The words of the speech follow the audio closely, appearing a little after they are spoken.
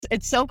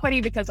It's so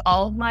funny because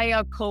all of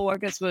my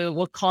coworkers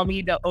will call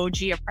me the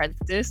OG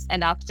apprentice.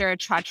 And after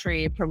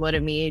Chatri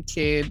promoted me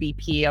to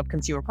VP of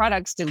consumer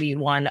products to lead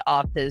one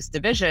of his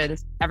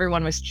divisions,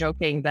 everyone was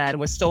joking that it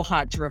was so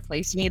hard to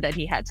replace me that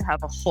he had to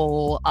have a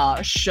whole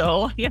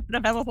show. He had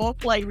to have a whole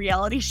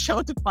reality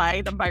show to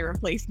find my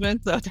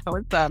replacement. So that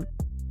was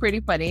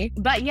pretty funny.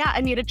 But yeah,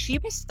 I mean, a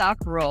chief of staff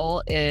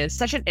role is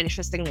such an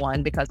interesting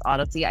one because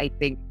honestly, I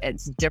think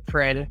it's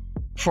different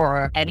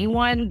for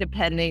anyone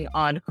depending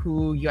on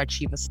who you are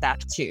chief of staff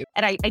to.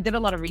 And I did a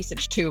lot of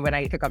research too when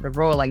I took up the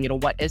role, like,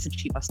 what is a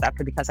chief of staff?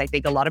 Because I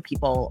think a lot of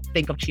people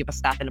think of chief of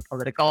staff in a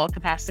political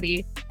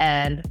capacity.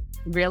 And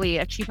really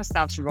a chief of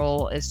staff's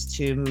role is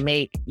to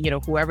make,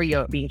 whoever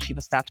you're being chief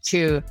of staff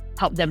to,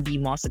 help them be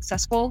more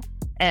successful.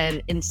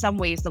 And in some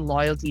ways, the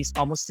loyalty is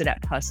almost to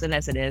that person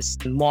as it is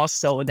more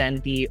so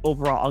than the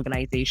overall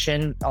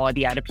organization or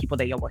the other people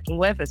that you're working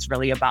with. It's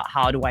really about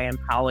how do I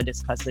empower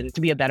this person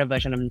to be a better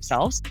version of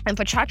themselves. And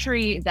for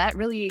Chatri, that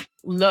really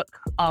looked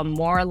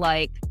more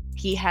like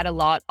he had a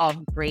lot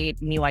of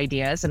great new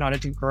ideas in order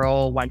to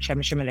grow One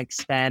Championship and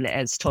expand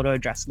its total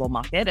addressable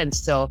market. And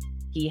so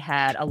he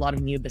had a lot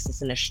of new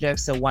business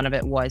initiatives. So one of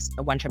it was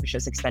One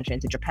Championship's expansion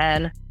into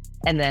Japan.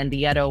 And then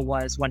the other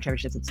was One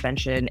Championship's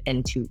expansion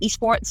into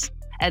esports.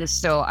 And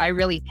so I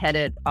really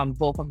headed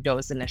both of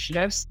those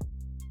initiatives.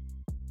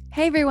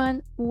 Hey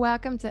everyone,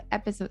 welcome to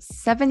episode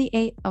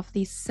 78 of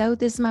the So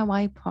This Is My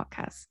Why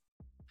podcast.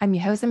 I'm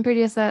your host and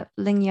producer,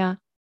 Ling Ya,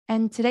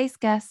 and today's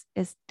guest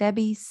is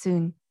Debbie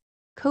Sun,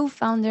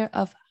 co-founder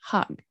of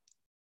Hug,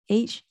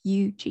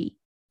 H-U-G,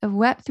 a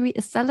Web3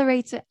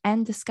 accelerator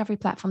and discovery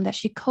platform that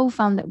she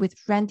co-founded with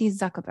Randy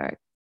Zuckerberg.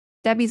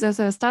 Debbie's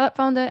also a startup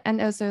founder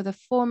and also the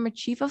former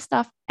chief of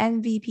staff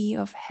and VP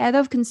of head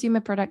of consumer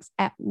products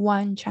at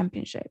One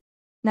Championship.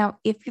 Now,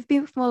 if you've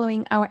been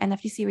following our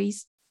NFT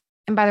series,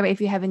 and by the way, if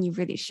you haven't, you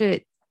really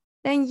should,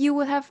 then you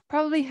will have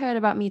probably heard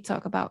about me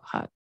talk about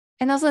Hug,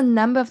 and also a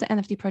number of the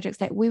NFT projects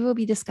that we will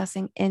be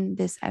discussing in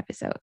this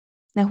episode.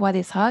 Now, what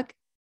is Hug?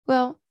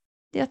 Well,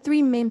 there are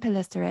three main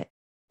pillars to it.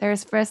 There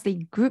is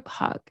firstly Group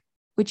Hug,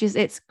 which is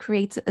its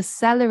creator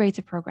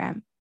accelerator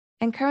program,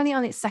 and currently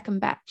on its second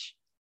batch.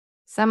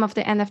 Some of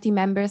the NFT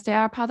members that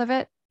are part of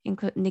it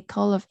include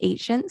Nicole of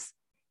Asians.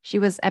 She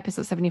was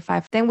episode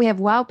 75. Then we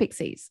have Wild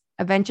Pixies,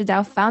 a venture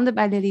DAO founded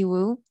by Lily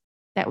Wu.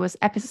 That was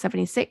episode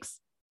 76.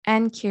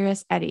 And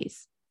Curious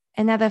Eddies,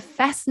 another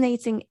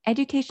fascinating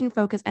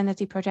education-focused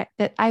NFT project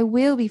that I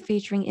will be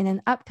featuring in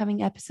an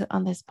upcoming episode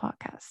on this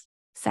podcast.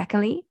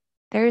 Secondly,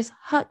 there is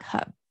Hug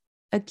Hub,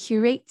 a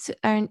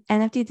curate-to-earn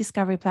NFT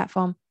discovery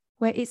platform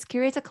where its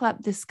curator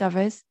club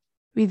discovers,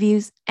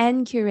 reviews,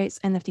 and curates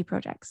NFT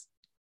projects.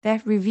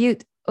 They've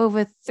reviewed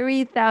over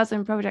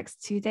 3,000 projects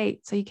to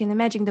date, so you can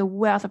imagine the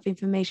wealth of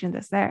information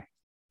that's there.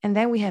 And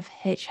then we have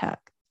HedgeHug,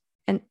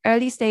 an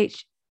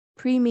early-stage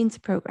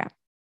pre-mint program.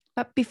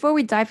 But before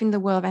we dive in the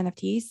world of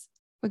NFTs,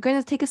 we're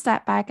going to take a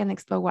step back and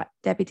explore what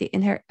Debbie did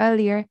in her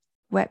earlier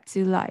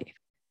Web2 life.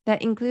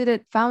 That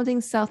included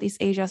founding Southeast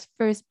Asia's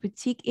first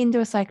boutique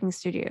indoor cycling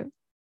studio,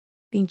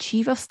 being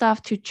chief of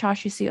staff to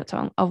Chashi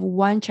Siotong of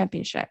One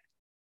Championship.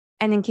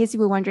 And in case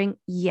you were wondering,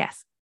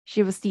 yes,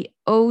 she was the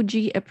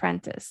OG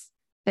apprentice.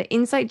 The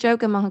inside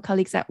joke among her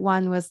colleagues at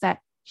One was that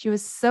she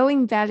was so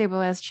invaluable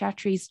as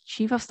Chatri's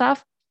chief of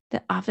staff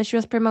that after she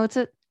was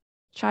promoted,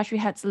 Chatri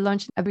had to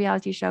launch a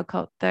reality show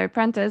called The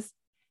Apprentice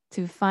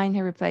to find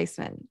her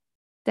replacement.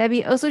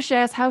 Debbie also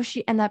shares how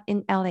she ended up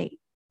in LA,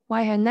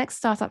 why her next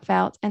startup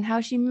failed, and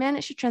how she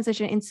managed to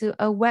transition into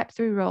a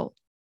Web3 role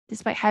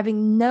despite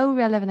having no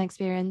relevant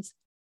experience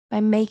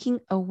by making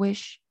a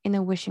wish in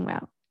a wishing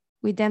well.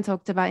 We then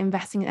talked about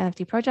investing in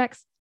NFT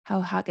projects,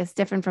 how Hug is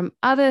different from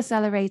other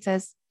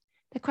accelerators,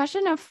 the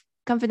question of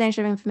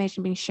confidential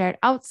information being shared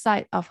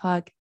outside of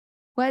Hug,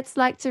 what it's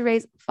like to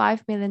raise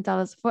 $5 million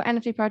for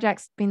NFT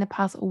projects in the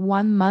past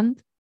 1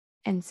 month,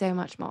 and so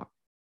much more.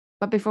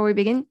 But before we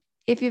begin,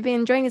 if you've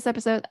been enjoying this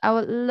episode, I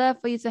would love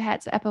for you to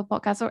head to Apple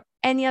Podcasts or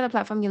any other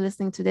platform you're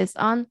listening to this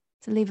on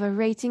to leave a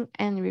rating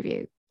and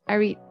review. I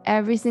read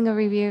every single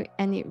review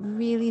and it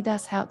really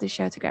does help the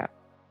show to grow.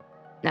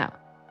 Now,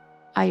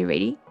 are you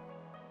ready?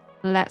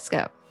 Let's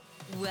go.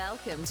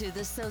 Welcome to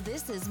the So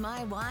This Is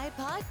My Why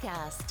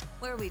podcast,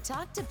 where we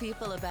talk to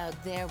people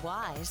about their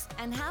whys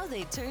and how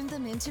they turn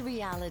them into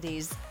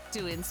realities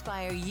to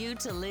inspire you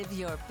to live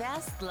your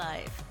best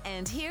life.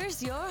 And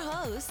here's your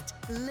host,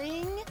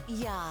 Ling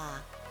Ya.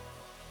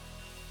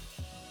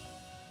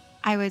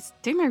 I was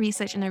doing my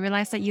research and I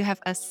realized that you have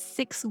a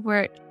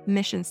 6-word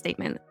mission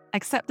statement: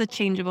 accept the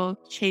changeable,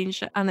 change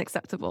the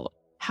unacceptable.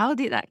 How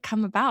did that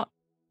come about?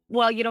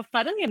 Well,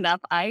 funnily enough,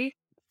 I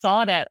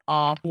saw that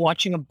off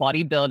watching a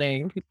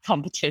bodybuilding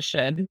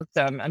competition.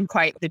 So I'm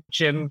quite the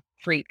gym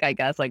freak, I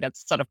guess. Like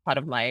that's sort of part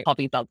of my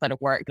hobbies outside of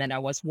work. And then I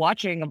was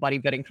watching a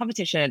bodybuilding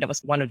competition and it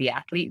was one of the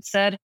athletes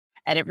said,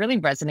 And it really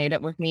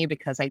resonated with me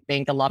because I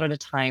think a lot of the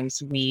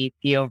times we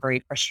feel very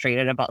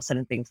frustrated about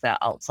certain things that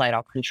are outside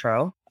our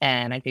control.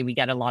 And I think we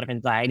get a lot of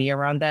anxiety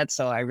around that.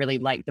 So I really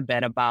like the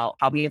bit about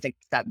how we have to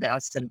accept there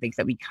are certain things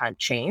that we can't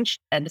change.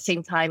 At the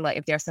same time, like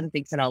if there are some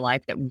things in our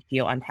life that we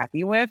feel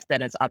unhappy with,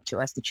 then it's up to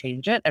us to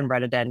change it. And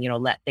rather than,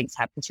 let things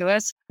happen to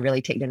us,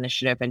 really take the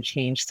initiative and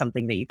change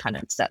something that you can't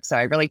accept. So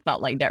I really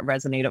felt like that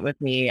resonated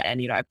with me.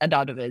 And, I've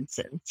adopted it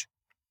since.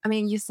 I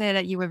mean, you said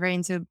that you were very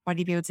into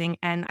bodybuilding,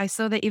 and I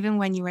saw that even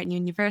when you were at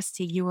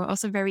university, you were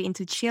also very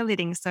into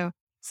cheerleading. So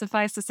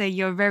suffice to say,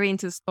 you're very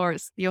into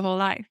sports your whole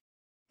life.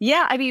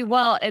 Yeah,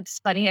 well, it's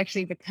funny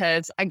actually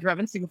because I grew up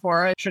in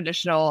Singapore,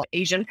 traditional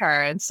Asian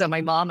parents. So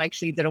my mom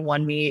actually didn't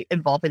want me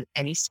involved in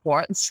any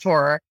sports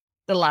for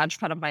the large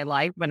part of my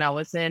life. When I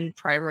was in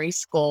primary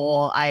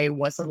school, I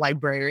was a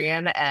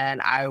librarian and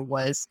I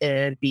was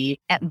in the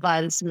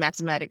advanced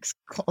mathematics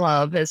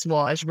club as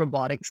well as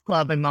robotics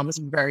club. My mom was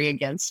very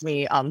against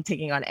me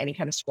taking on any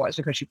kind of sports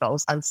because she felt it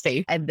was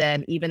unsafe. And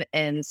then even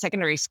in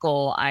secondary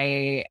school,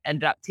 I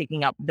ended up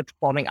taking up the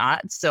performing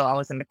arts. So I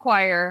was in the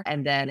choir,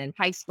 and then in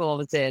high school, I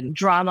was in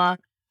drama.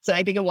 So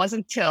I think it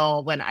wasn't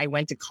until when I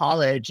went to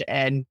college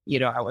and,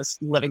 I was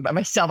living by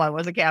myself, I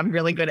was like, okay, I'm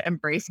really going to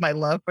embrace my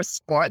love for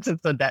sports. And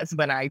so that's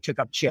when I took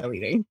up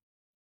cheerleading.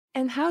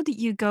 And how did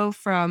you go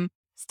from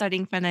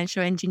studying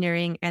financial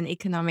engineering and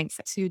economics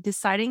to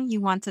deciding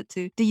you wanted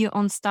to do your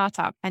own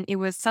startup? And it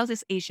was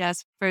Southeast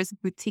Asia's first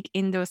boutique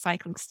indoor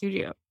cycling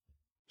studio.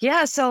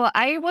 Yeah, so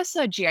I was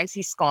a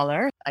GIC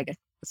scholar. I guess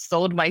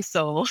sold my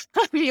soul,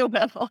 if you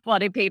will,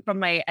 what I paid for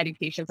my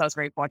education. So I was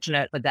very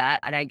fortunate with that.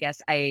 And I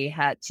guess I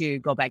had to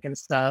go back and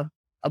serve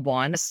a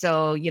bond.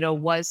 So,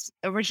 was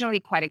originally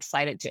quite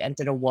excited to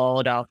enter the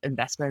world of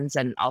investments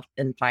and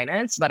in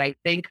finance. But I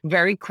think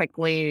very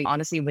quickly,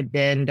 honestly,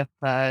 within the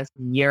first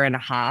year and a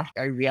half,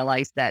 I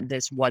realized that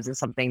this wasn't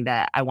something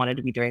that I wanted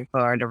to be doing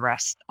for the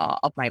rest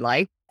of my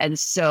life. And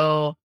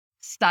so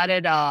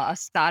started a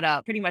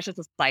startup pretty much as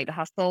a side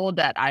hustle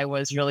that I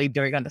was really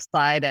doing on the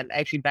side. And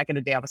actually back in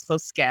the day, I was so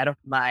scared of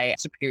my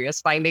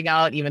superiors finding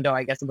out, even though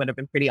I guess it would have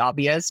been pretty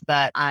obvious.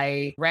 But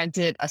I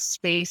rented a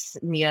space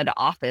near the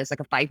office, like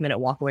a 5-minute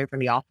walk away from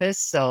the office,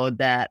 so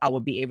that I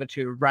would be able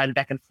to run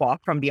back and forth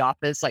from the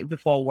office, like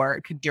before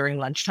work, during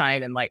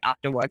lunchtime, and like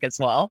after work as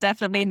well.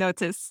 Definitely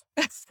notice.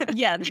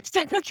 Yeah,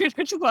 which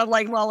is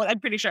what I'm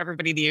pretty sure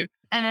everybody knew.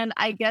 And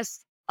I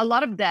guess a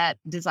lot of that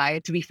desire,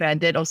 to be fair,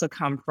 did also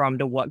come from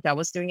the work that I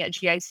was doing at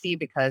GIC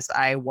because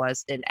I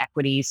was in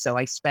equity. So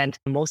I spent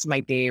most of my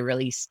day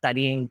really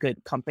studying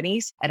good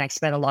companies. And I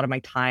spent a lot of my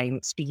time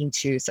speaking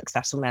to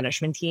successful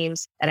management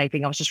teams. And I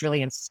think I was just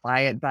really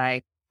inspired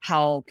by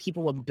how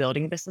people were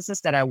building businesses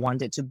that I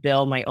wanted to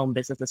build my own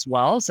business as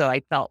well. So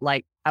I felt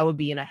like I would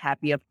be in a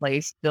happier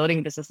place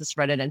building businesses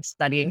rather than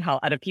studying how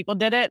other people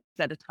did it.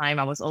 At the time,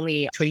 I was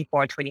only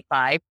 24,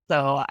 25.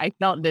 So I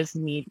felt this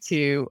need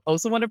to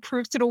also want to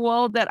prove to the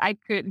world that I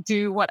could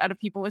do what other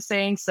people were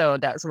saying. So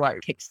that's what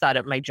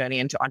kickstarted my journey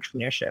into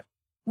entrepreneurship.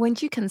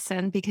 Weren't you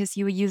concerned because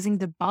you were using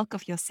the bulk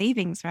of your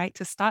savings, right,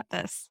 to start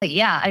this?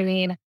 Yeah,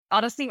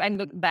 honestly, I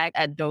look back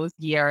at those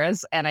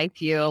years and I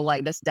feel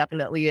like there's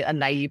definitely a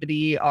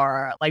naivety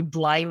or like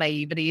blind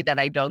naivety that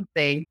I don't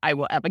think I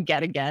will ever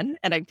get again.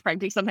 And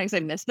frankly, sometimes I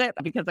miss it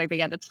because I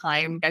think at the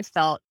time I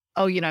felt,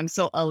 oh, I'm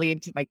so early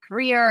into my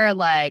career.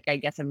 Like, I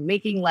guess I'm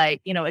making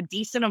like, a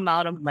decent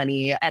amount of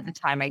money. At the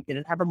time, I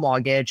didn't have a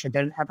mortgage. I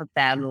didn't have a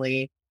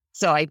family.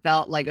 So I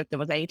felt like if there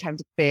was any time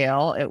to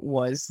fail, it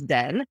was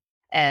then.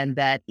 And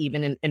that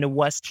even in the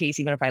worst case,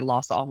 even if I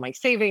lost all my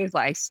savings,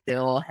 I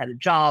still had a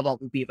job. I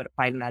would be able to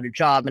find another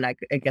job. And I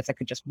guess I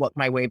could just work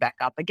my way back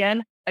up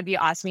again. If you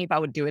ask me if I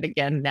would do it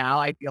again now,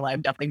 I feel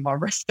I'm definitely more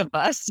risk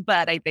averse.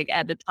 But I think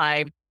at the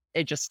time,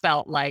 it just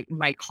felt like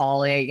my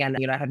calling and,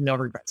 I had no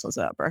regrets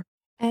whatsoever.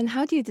 And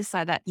how do you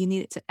decide that you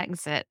needed to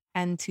exit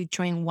and to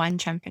join One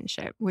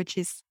Championship, which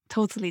is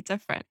totally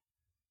different?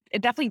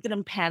 It definitely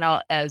didn't pan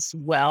out as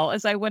well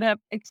as I would have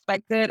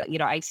expected.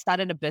 I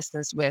started a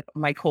business with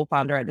my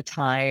co-founder at the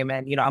time.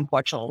 And,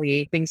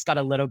 unfortunately, things got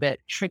a little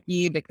bit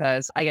tricky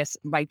because I guess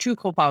my two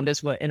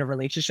co-founders were in a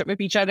relationship with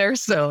each other.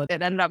 So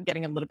it ended up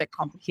getting a little bit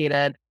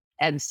complicated.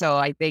 And so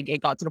I think it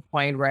got to the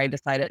point where I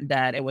decided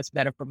that it was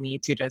better for me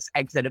to just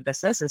exit a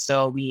business. And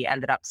so we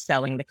ended up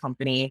selling the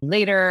company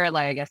later,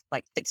 I guess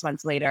 6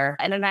 months later.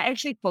 And then I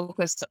actually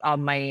focused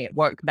on my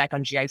work back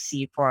on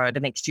GIC for the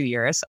next 2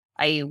 years.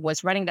 I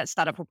was running that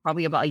startup for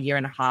probably about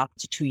 1.5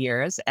 to 2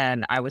 years.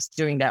 And I was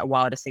doing that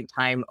while at the same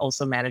time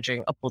also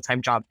managing a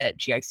full-time job at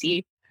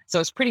GIC.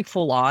 So it's pretty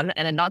full on.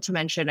 And then not to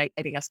mention, I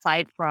think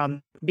aside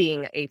from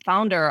being a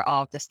founder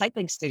of the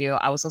cycling studio,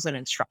 I was also an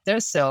instructor.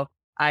 So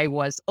I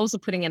was also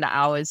putting in the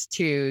hours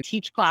to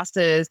teach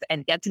classes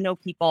and get to know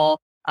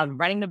people.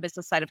 Running the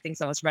business side of things.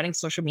 I was running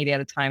social media at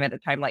the time. At the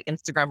time,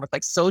 Instagram was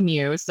so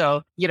new.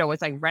 So,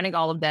 it's running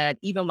all of that,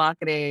 email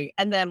marketing,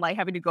 and then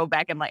having to go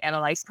back and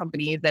analyze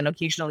companies and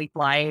occasionally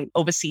flying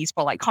overseas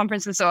for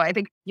conferences. So I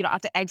think,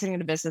 after exiting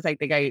the business, I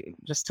think I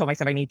just told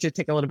myself I need to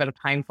take a little bit of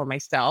time for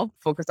myself,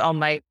 focus on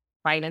my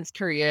finance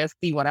career,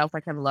 see what else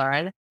I can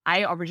learn.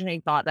 I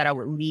originally thought that I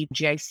would leave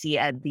GIC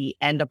at the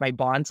end of my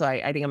bond. So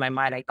I think in my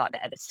mind, I thought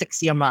that at the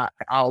 6 year mark,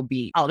 I'll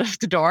be out of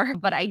the door.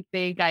 But I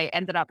think I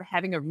ended up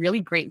having a really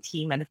great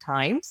team at the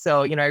time.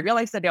 So, I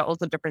realized that there are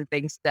also different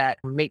things that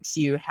makes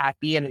you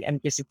happy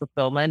and gives you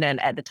fulfillment.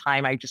 And at the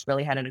time, I just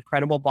really had an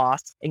incredible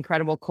boss,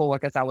 incredible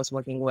coworkers I was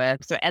working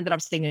with. So I ended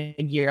up staying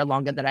a year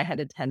longer than I had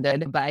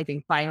intended. But I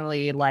think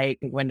finally, like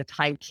when the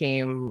time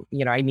came,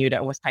 I knew that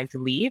it was time to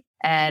leave.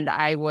 And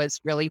I was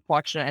really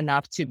fortunate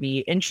enough to be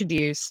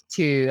introduced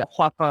to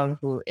Hua Feng,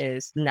 who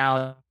is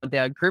now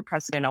the group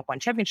president of One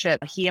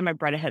Championship. He and my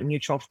brother had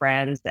mutual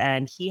friends,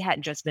 and he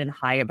had just been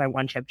hired by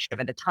One Championship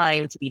at the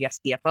time to be their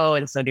CFO.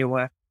 And so they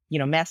were,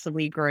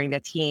 massively growing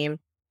their team.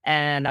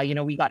 And,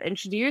 we got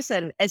introduced.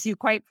 And as you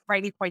quite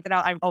rightly pointed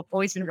out, I've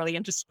always been really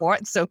into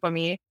sports. So for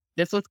me,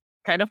 this was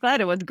kind of fun.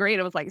 It was great.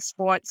 It was like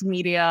sports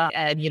media.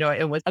 And,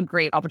 it was a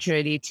great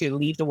opportunity to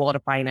leave the world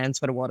of finance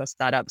for the world of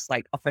startups,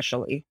 like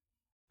officially.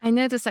 I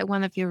noticed that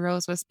one of your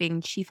roles was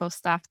being chief of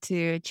staff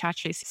to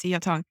Chatri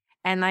Siyotong.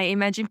 And I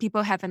imagine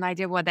people have an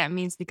idea what that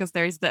means because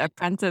there is the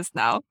apprentice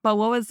now. But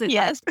what was it?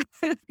 Yes.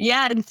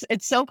 Yeah. And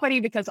it's so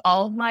funny because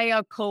all of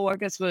my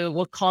coworkers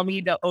will call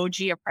me the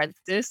OG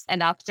apprentice.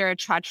 And after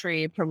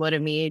Chatri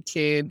promoted me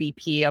to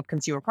VP of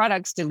consumer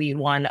products to lead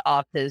one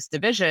of his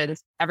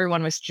divisions,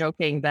 everyone was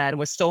joking that it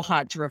was so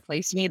hard to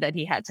replace me that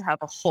he had to have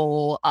a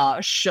whole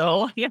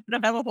show. He had to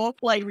have a whole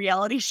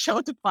reality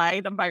show to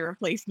find my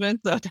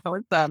replacement. So that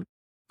was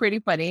pretty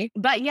funny.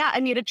 But yeah,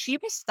 a chief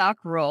of staff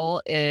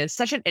role is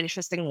such an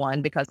interesting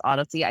one because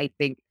honestly, I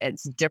think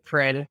it's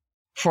different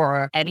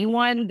for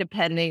anyone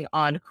depending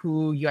on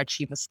who you are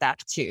chief of staff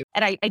to.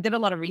 And I did a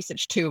lot of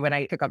research too when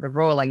I took up the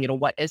role, like,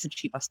 what is a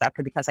chief of staff?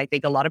 Because I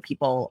think a lot of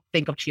people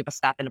think of chief of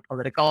staff in a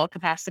political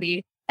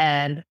capacity.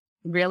 And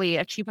really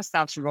a chief of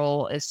staff's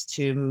role is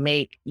to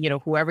make,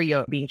 whoever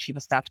you're being chief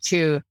of staff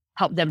to,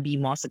 help them be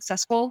more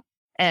successful.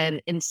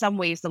 And in some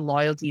ways, the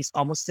loyalty is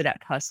almost to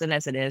that person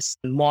as it is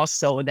more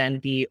so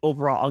than the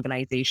overall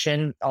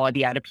organization or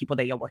the other people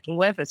that you're working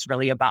with. It's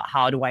really about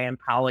how do I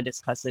empower this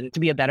person to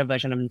be a better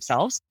version of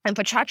themselves. And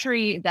for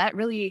Chatri, that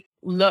really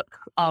looked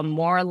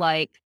more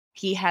like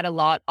he had a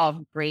lot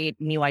of great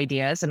new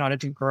ideas in order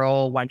to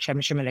grow One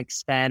Championship and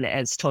expand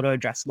its total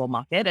addressable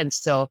market. And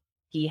so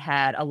he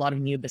had a lot of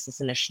new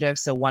business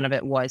initiatives. So one of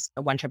it was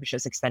One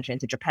Championship's expansion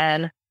into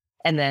Japan.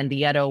 And then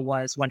the other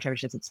was One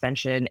Championship's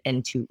expansion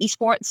into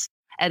esports.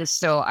 And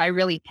so I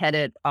really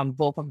headed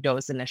both of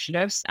those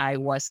initiatives. I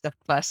was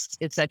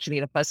essentially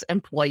the first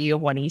employee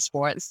of One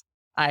Esports.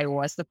 I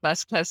was the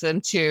first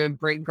person to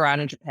break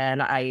ground in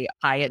Japan. I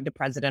hired the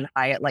president,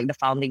 hired like the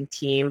founding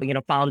team,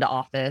 found the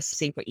office.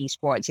 Same for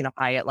esports,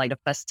 hired like the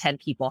first 10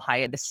 people,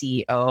 hired the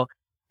CEO.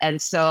 And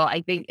so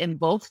I think in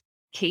both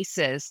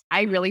cases,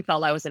 I really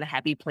felt I was in a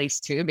happy place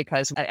too,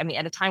 because at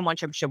the time, One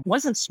Championship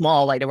wasn't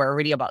small. Like there were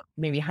already about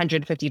maybe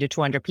 150 to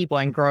 200 people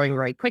and growing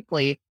very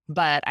quickly.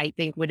 But I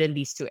think within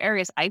these two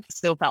areas, I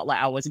still felt like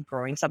I was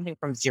growing something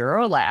from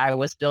zero. Like I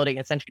was building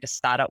essentially a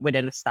startup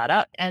within a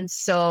startup. And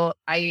so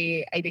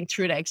I think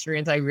through that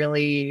experience, I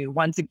really,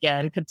 once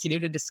again, continue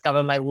to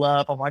discover my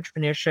love of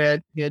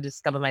entrepreneurship,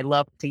 discover my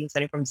love of taking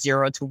something from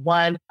 0 to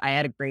 1. I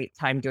had a great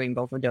time doing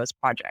both of those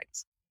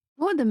projects.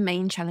 What are the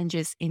main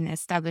challenges in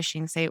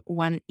establishing, say,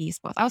 One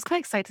Esports? I was quite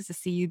excited to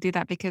see you do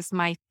that because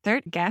my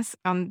third guest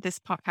on this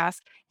podcast,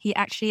 he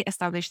actually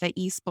established the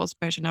esports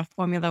version of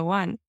Formula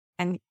One.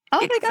 And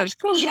oh my gosh,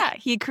 cool. Yeah,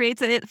 he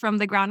created it from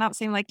the ground up,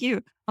 same like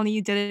you, only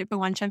you did it for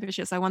One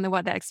Championship. So I wonder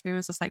what that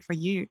experience was like for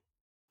you.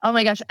 Oh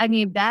my gosh.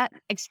 That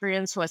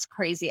experience was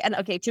crazy. And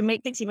okay, to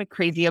make things even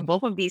crazier,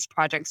 both of these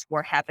projects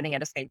were happening at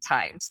the same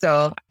time.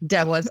 So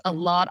there was a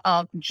lot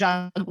of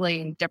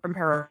juggling different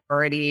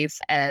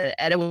priorities. And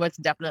it was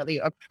definitely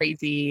a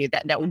crazy,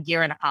 that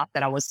year and a half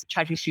that I was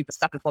trying to shoot the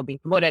stuff before being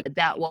promoted.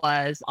 That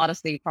was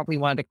honestly probably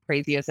one of the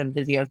craziest and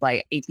busiest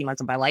 18 months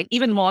of my life,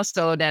 even more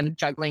so than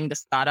juggling the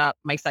startup,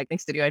 my cycling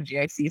studio at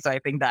GIC. So I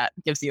think that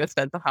gives you a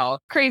sense of how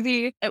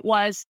crazy it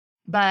was.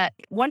 But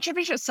One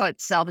Championship saw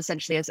itself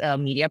essentially as a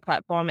media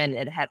platform, and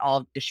it had all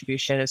of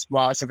distribution as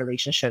well as the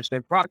relationships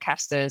with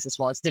broadcasters as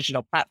well as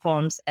digital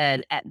platforms.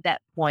 And at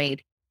that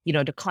point,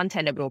 the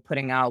content that we were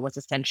putting out was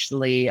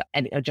essentially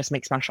just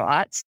mixed martial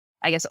arts.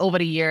 I guess over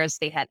the years,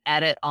 they had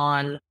added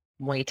on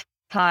Muay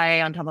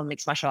Thai on top of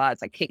mixed martial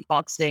arts, like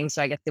kickboxing.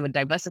 So I guess they were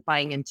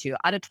diversifying into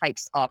other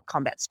types of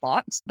combat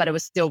sports, but it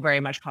was still very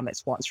much combat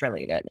sports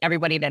related.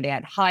 Everybody that they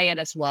had hired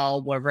as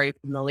well were very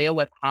familiar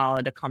with how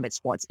the combat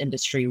sports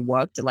industry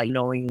worked, like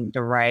knowing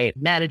the right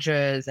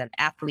managers and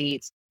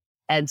athletes.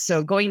 And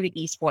so going to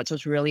esports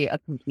was really a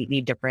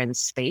completely different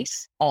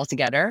space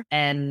altogether.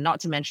 And not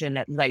to mention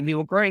that we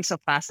were growing so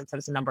fast in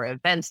terms of number of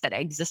events that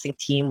the existing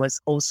team was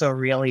also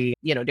really,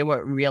 they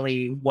were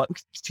really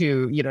worked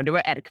to, they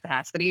were at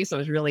capacity. So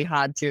it was really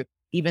hard to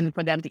even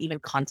for them to even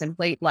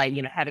contemplate like,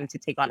 having to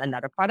take on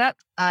another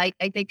product. I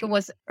think it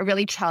was a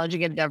really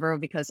challenging endeavor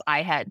because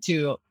I had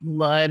to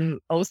learn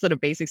also the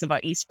basics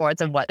about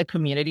esports and what the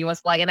community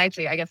was like. And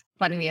actually, I guess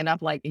funnily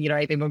enough, like,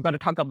 I think we're going to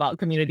talk about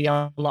community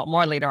a lot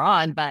more later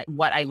on, but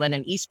what I learned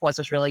in esports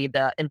was really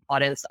the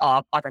importance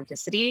of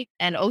authenticity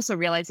and also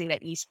realizing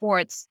that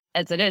esports,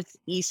 as it is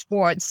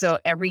esports, so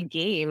every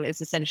game is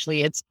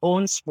essentially its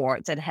own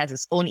sports and has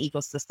its own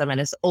ecosystem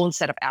and its own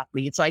set of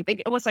athletes. So I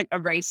think it was like a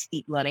very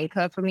steep learning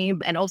curve for me.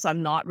 And also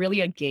I'm not really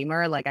a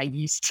gamer. Like I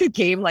used to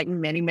game like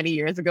many, many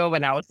years ago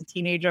when I was a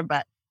teenager,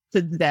 but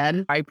since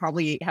then, I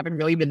probably haven't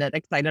really been that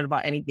excited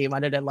about any game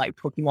other than like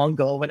Pokemon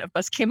Go when it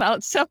first came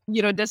out. So,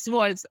 this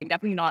was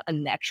definitely not a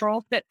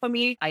natural fit for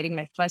me. I think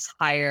my first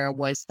hire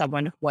was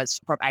someone who was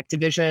from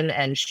Activision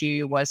and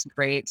she was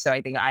great. So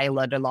I think I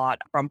learned a lot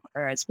from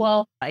her as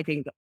well. I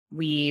think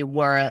we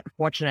were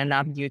fortunate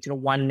enough due to the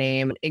one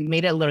name. It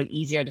made it a little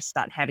easier to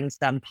start having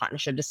some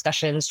partnership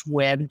discussions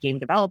with game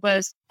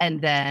developers.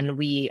 And then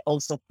we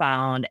also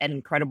found an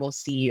incredible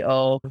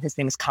CEO. His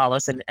name is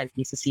Carlos and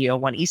he's the CEO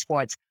of One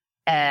Esports.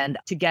 And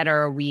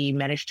together we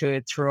managed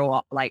to throw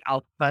up like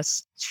our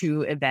first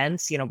two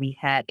events. We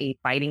had a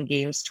fighting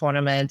games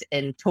tournament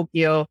in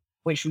Tokyo,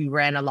 which we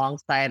ran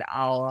alongside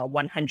our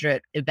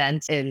 100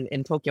 event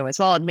in Tokyo as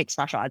well, a mixed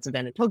martial arts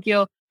event in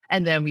Tokyo.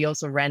 And then we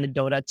also ran the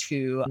Dota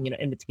 2,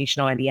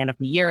 invitational at the end of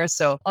the year.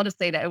 So I'll just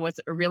say that it was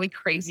a really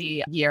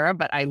crazy year,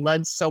 but I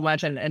learned so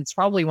much. And it's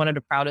probably one of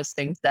the proudest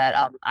things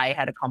that I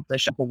had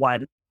accomplished for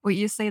one. Would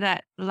you say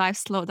that life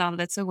slowed down a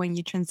little when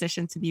you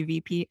transitioned to be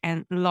VP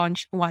and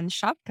launch One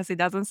Shop? Because it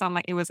doesn't sound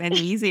like it was any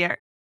easier.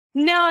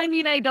 No,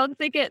 I don't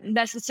think it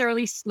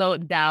necessarily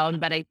slowed down,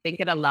 but I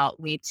think it allowed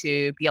me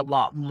to be a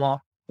lot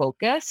more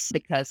focused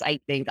because I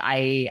think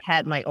I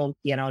had my own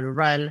P&L to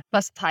run.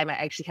 First time I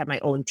actually had my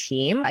own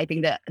team. I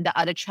think that the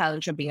other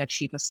challenge of being a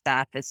chief of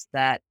staff is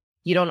that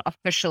you don't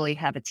officially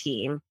have a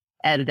team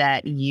and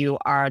that you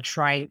are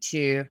trying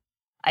to,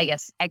 I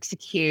guess,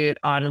 execute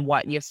on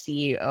what your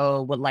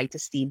CEO would like to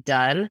see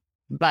done.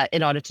 But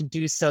in order to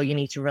do so, you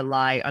need to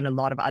rely on a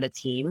lot of other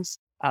teams.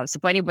 So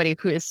for anybody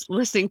who is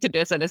listening to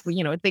this and is,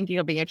 thinking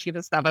of being a chief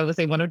of staff, I would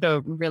say one of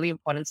the really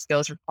important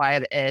skills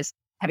required is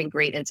having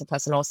great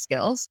interpersonal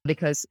skills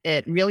because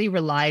it really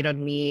relied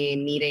on me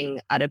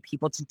needing other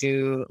people to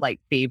do like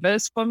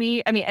favors for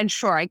me. And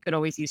sure, I could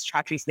always use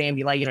Chatri's name and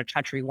be like,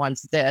 Chatri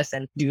wants this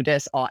and do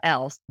this or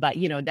else. But,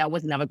 that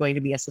was never going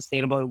to be a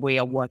sustainable way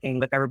of working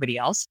with everybody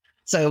else.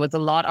 So it was a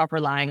lot of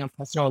relying on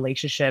personal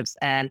relationships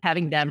and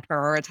having them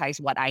prioritize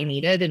what I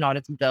needed in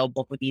order to build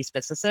both of these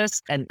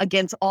businesses. And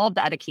against all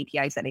the other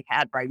KPIs that they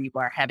had, right? We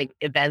were having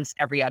events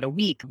every other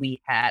week.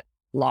 We had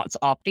lots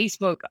of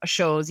Facebook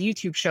shows,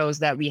 YouTube shows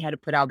that we had to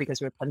put out because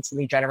we were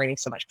constantly generating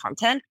so much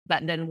content.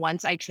 But then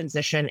once I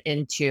transitioned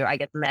into, I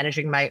guess,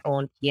 managing my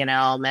own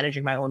P&L,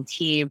 managing my own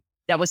team,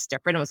 that was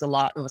different. It was a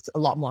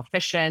lot more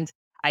efficient.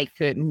 I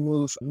could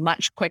move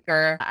much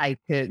quicker. I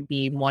could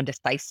be more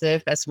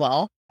decisive as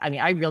well.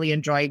 I really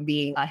enjoyed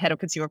being a head of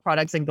consumer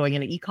products and going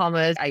into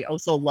e-commerce. I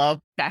also love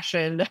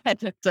fashion.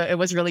 So it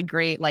was really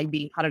great, like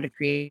being part of the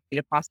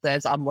creative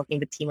process. I'm working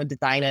with a team of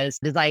designers,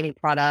 designing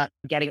product,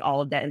 getting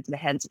all of that into the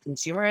hands of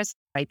consumers.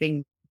 I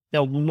think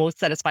the most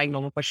satisfying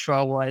moment for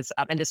sure was,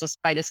 and this was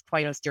by this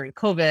point, it was during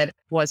COVID,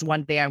 was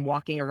one day I'm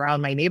walking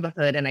around my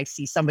neighborhood and I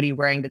see somebody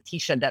wearing the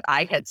t-shirt that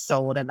I had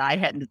sold and I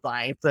had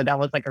designed. So that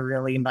was like a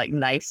really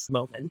nice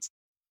moment.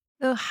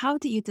 So how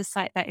did you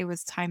decide that it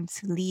was time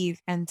to leave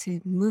and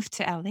to move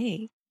to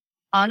LA?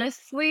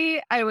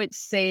 Honestly, I would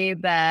say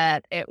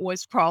that it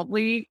was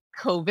probably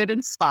COVID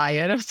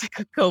inspired. It was like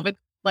a COVID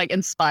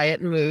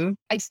inspired move.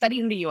 I studied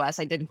in the US.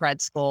 I did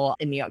grad school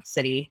in New York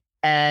City.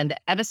 And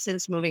ever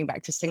since moving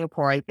back to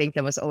Singapore, I think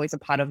there was always a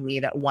part of me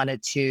that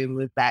wanted to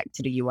move back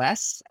to the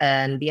US.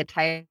 And the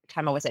entire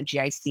time I was at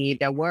GIC,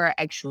 there were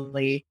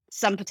actually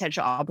some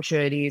potential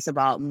opportunities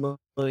about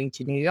moving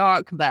to New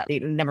York, but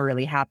it never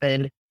really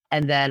happened.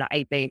 And then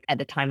I think at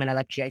the time when I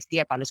left GIC,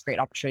 I found this great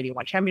opportunity to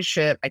One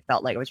Championship. I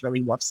felt like it was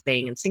really worth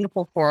staying in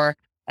Singapore for.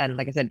 And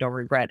like I said, don't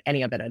regret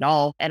any of it at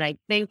all. And I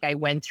think I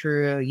went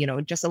through,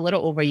 just a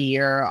little over a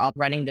year of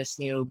running this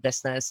new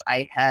business.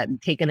 I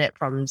had taken it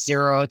from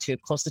zero to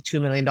close to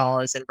 $2 million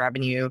in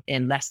revenue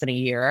in less than a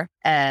year.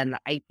 And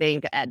I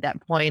think at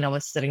that point, I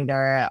was sitting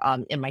there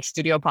in my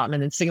studio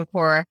apartment in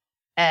Singapore.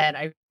 And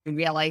I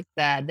realized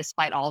that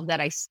despite all of that,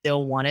 I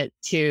still wanted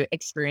to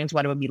experience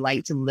what it would be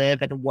like to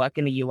live and work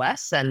in the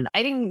US. And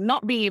I think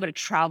not being able to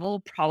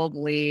travel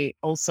probably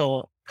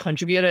also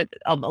contributed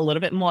a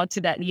little bit more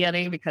to that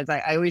DNA because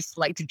I always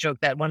like to joke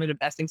that one of the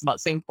best things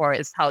about Singapore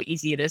is how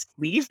easy it is to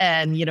leave.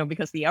 And,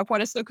 because the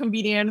airport is so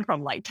convenient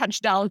from like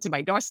touchdown to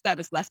my doorstep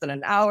is less than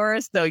an hour.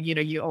 So,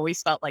 you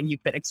always felt like you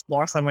could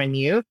explore somewhere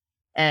new.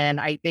 And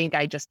I think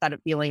I just started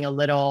feeling a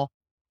little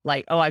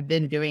like, oh, I've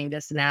been doing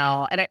this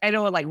now. And I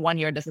know like 1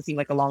 year doesn't seem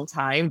like a long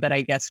time, but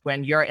I guess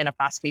when you're in a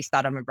fast-paced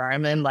startup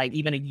environment, like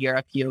even a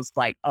year feels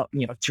like,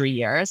 3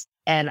 years.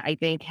 And I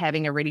think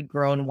having already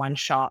grown One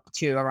Shop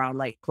to around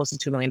like close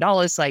to $2 million,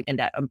 like in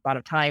that amount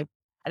of time,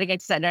 I think I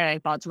sat there and I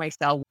thought to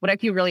myself, what I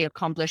could really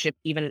accomplish if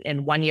even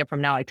in 1 year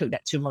from now, I took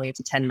that 2 million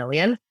to 10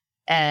 million.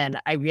 And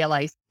I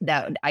realized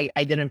that I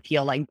didn't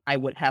feel like I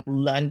would have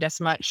learned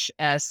as much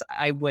as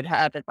I would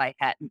have if I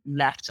had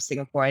left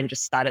Singapore and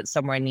just started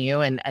somewhere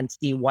new and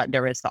see what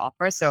there is to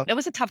offer. So it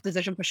was a tough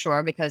decision for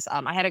sure because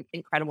I had an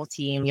incredible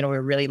team. We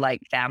were really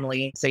like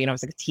family. So, it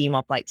was like a team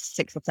of like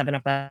 6 or 7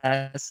 of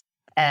us.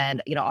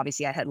 And,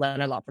 obviously I had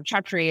learned a lot from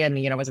Chatri and,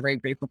 I was very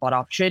grateful for the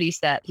opportunities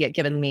that he had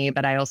given me.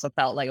 But I also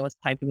felt like it was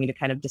time for me to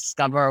kind of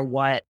discover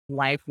what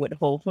life would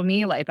hold for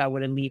me, like if I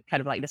were to leave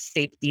kind of like the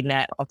safety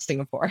net of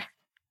Singapore.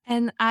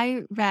 And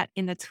I read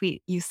in a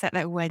tweet, you said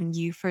that when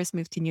you first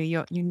moved to New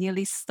York, you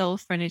nearly stole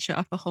furniture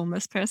of a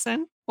homeless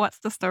person. What's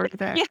the story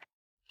there? Yeah.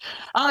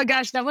 Oh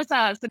gosh, that was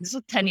so this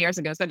was 10 years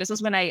ago. So this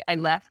was when I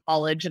left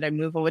college and I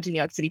moved over to New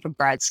York City for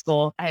grad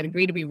school. I had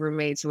agreed to be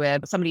roommates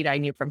with somebody that I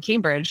knew from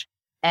Cambridge.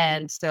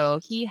 And so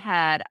he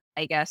had,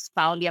 I guess,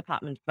 found the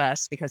apartment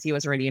first because he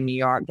was already in New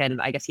York.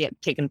 And I guess he had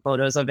taken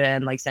photos of it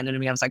and like sent it to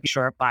me. I was like,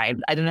 sure,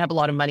 fine. I didn't have a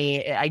lot of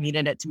money. I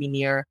needed it to be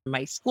near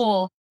my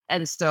school.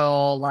 And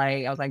so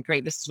like, I was like,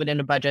 great, this is within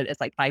the budget. It's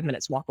like 5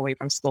 minutes walk away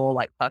from school.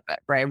 Like,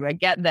 perfect, right? I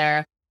get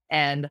there.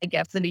 And I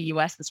guess in the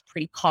US, it's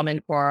pretty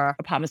common for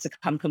apartments to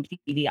come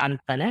completely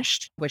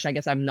unfurnished, which I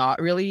guess I'm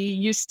not really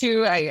used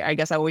to. I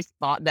guess I always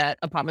thought that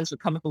apartments would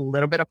come with a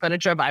little bit of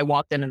furniture, but I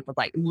walked in and was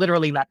like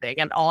literally nothing.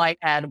 And all I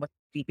had was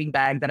a sleeping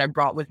bag that I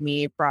brought with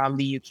me from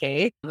the UK.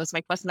 It was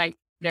my first night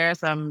there.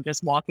 So I'm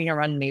just walking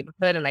around the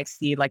neighborhood and I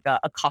see like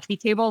a coffee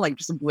table, like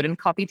just a wooden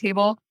coffee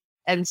table.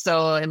 And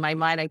so in my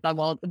mind, I thought,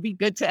 well, it'd be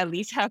good to at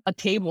least have a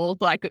table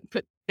so I could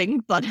put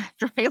things on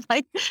it, right?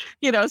 Like,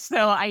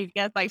 so I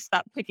guess I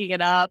stopped picking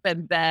it up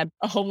and then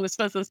a homeless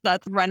person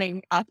starts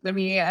running after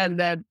me and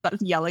then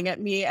starts yelling at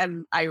me.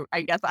 And I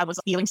guess I was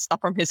stealing stuff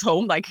from his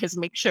home, like his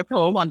makeshift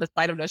home on the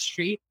side of the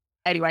street.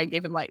 Anyway, I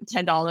gave him like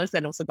 $10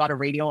 and also got a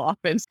radio off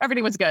and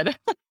everything was good.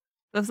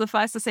 So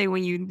suffice to say,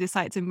 when you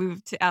decide to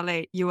move to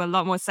LA, you were a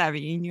lot more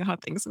savvy. You knew how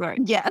things work.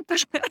 Yeah.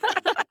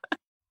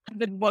 I've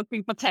been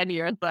working for 10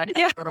 years, but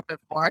a little bit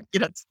more,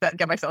 to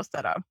get myself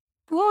set up.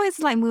 What was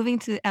it like moving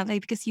to LA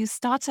because you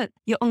started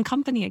your own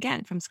company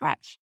again from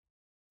scratch?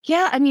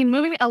 Yeah, I mean,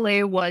 moving to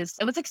LA was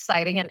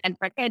exciting and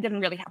frankly, I didn't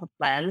really have a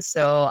plan.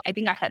 So I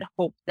think I had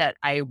hoped that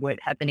I would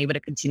have been able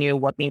to continue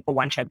working for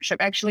One Championship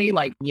actually,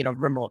 like,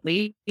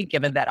 remotely,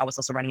 given that I was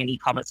also running an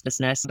e-commerce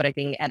business. But I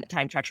think at the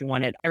time, Chatri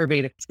wanted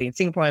everybody to stay in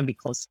Singapore and be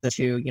closer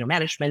to,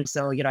 management.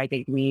 So, I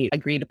think we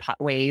agreed to part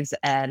ways.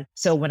 And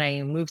so when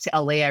I moved to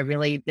LA, I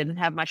really didn't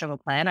have much of a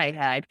plan.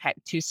 I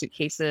packed 2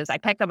 suitcases. I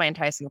packed up my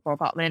entire Singapore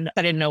apartment.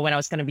 I didn't know when I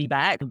was going to be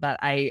back, but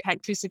I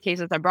packed 2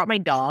 suitcases. I brought my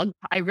dog.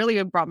 I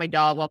really brought my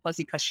dog, well, plus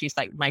because she's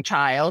like my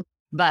child,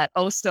 but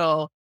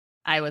also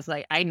I was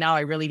like, I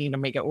really need to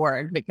make it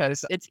work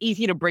because it's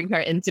easy to bring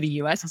her into the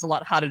US. It's a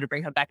lot harder to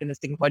bring her back into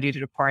Singapore due to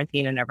the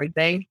quarantine and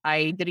everything.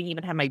 I didn't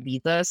even have my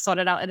visa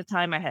sorted out at the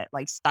time. I had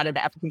like started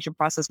the application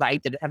process, but I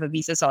didn't have a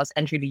visa. So I was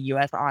entering the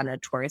US on a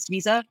tourist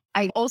visa.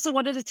 I also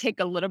wanted to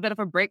take a little bit of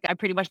a break. I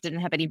pretty much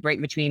didn't have any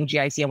break between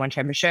GIC and One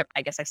Championship.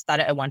 I guess I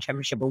started at One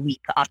Championship a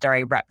week after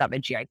I wrapped up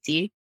at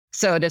GIC.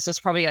 So this was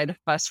probably like the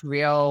first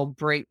real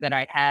break that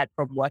I had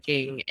from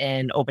working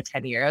in over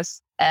 10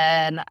 years.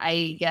 And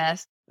I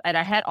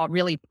had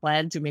really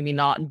planned to maybe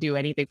not do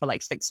anything for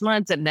like 6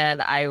 months. And then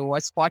I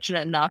was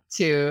fortunate enough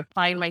to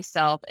find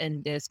myself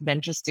in this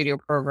venture studio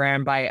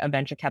program by a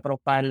venture capital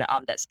fund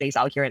that's based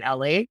out here in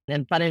LA.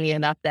 And funnily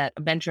enough, that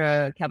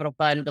venture capital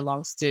fund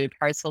belongs to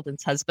Paris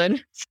Hilton's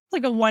husband. It's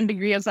like a 1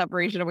 degree of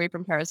separation away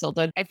from Paris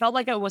Hilton. I felt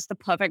like it was the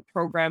perfect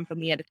program for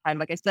me at the time.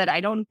 Like I said,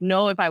 I don't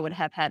know if I would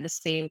have had the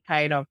same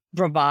kind of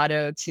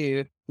bravado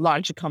to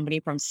launch a company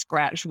from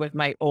scratch with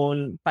my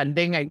own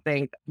funding, I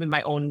think, with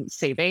my own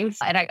savings.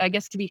 And I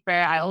guess to be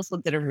fair, I also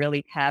didn't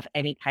really have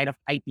any kind of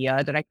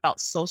idea that I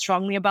felt so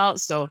strongly about.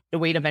 So the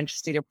way the Venture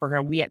Studio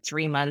program, we had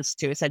 3 months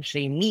to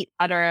essentially meet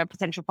other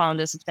potential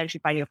founders,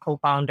 potentially finding a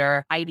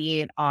co-founder,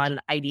 ideate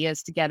on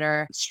ideas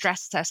together,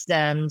 stress test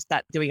them,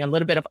 start doing a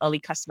little bit of early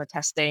customer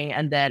testing.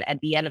 And then at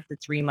the end of the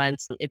 3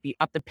 months, if you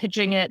up to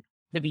pitching it,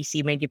 the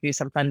VC may give you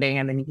some funding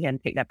and then you can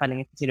take that funding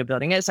and continue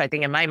building it. So I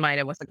think in my mind,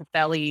 it was like a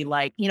fairly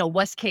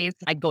worst case,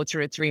 I go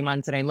through 3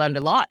 months and I learned a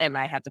lot and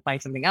I have to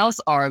find something else.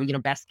 Or,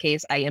 best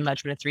case, I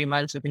emerge within 3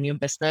 months with a new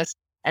business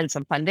and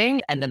some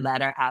funding and the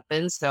latter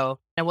happens. So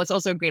it was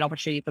also a great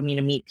opportunity for me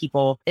to meet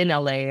people in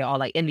LA or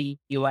like in the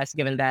US,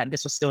 given that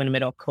this was still in the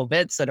middle of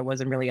COVID. So there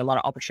wasn't really a lot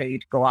of opportunity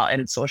to go out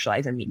and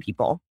socialize and meet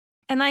people.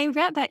 And I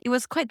read that it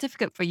was quite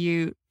difficult for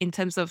you in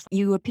terms of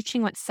you were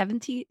pitching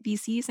 70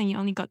 VCs and you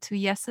only got 2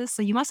 yeses.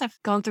 So you must have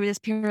gone through this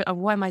period of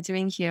what am I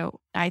doing here?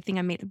 I think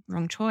I made the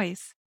wrong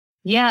choice.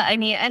 Yeah, I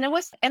mean, and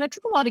it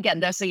took a while to get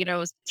there. So, it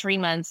was 3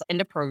 months in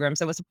the program.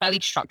 So it was a fairly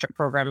structured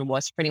program. It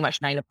was pretty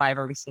much 9 to 5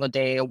 every single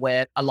day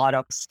with a lot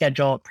of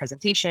scheduled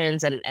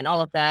presentations and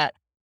all of that.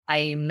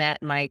 I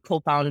met my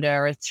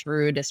co-founder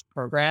through this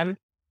program.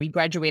 We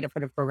graduated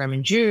from the program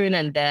in June,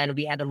 and then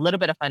we had a little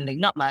bit of funding,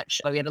 not much,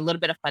 but we had a little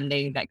bit of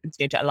funding that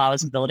continued to allow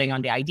us building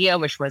on the idea,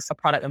 which was a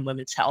product in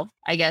women's health.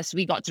 I guess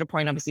we got to the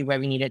point, obviously, where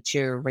we needed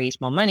to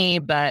raise more money,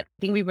 but I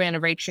think we were in a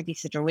very tricky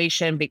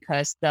situation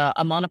because the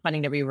amount of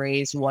funding that we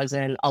raised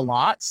wasn't a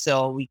lot.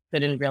 So we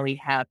couldn't really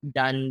have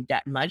done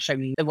that much. I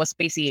mean, it was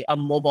basically a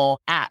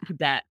mobile app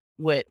that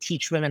would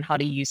teach women how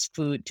to use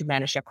food to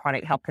manage their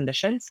chronic health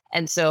conditions.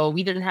 And so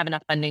we didn't have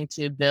enough funding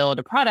to build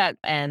a product,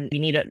 and we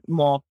needed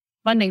more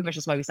funding, which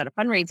is why we started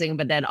fundraising.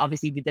 But then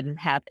obviously we didn't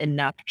have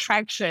enough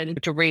traction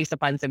to raise the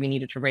funds that we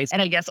needed to raise.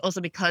 And I guess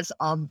also because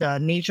of the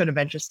nature of the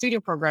venture studio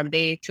program,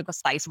 they took a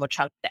sizable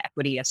chunk of the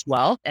equity as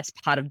well as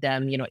part of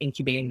them,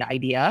 incubating the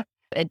idea.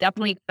 It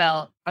definitely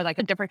felt like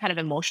a different kind of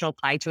emotional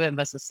tie to it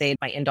versus, say,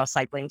 my indoor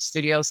cycling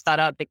studio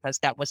startup, because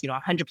that was,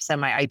 100%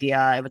 my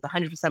idea. It was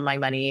 100% my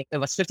money. It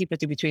was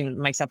 50-50 between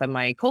myself and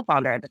my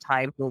co-founder at the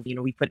time, who,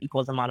 we put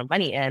equal amount of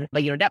money in.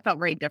 But, that felt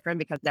very different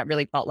because that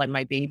really felt like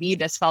my baby.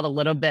 This felt a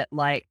little bit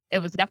like, it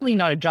was definitely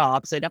not a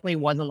job. So it definitely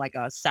wasn't like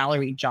a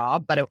salary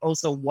job, but it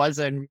also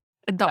wasn't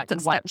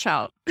adopted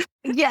stepchild.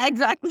 Yeah,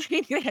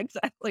 exactly.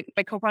 Exactly.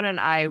 My co-founder and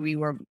I, we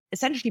were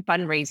essentially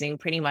fundraising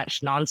pretty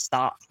much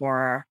nonstop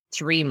for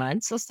 3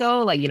 months or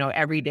so.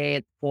 Every day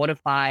it's 4 to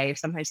 5,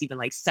 sometimes even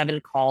like 7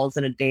 calls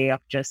in a day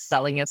of just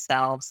selling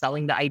yourself,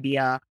 selling the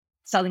idea,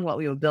 selling what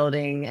we were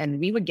building. And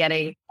we were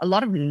getting a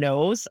lot of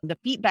no's. The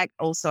feedback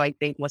also, I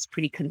think, was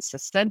pretty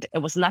consistent. It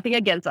was nothing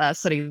against us.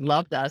 So they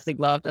loved us. They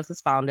loved us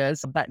as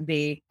founders, but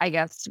they, I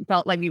guess,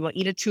 felt like we were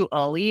either too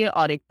early,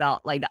 or they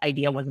felt like the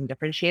idea wasn't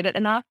differentiated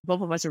enough.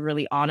 Both of us are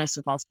really honest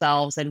with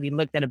ourselves. And we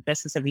looked at a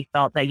business and we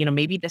felt that,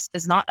 maybe this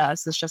is not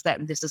us. It's just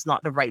that this is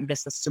not the right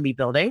business to be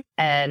building.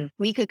 And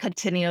we could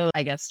continue,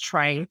 I guess,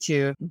 trying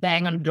to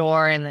bang on the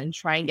door and then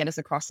try and get us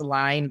across the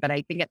line. But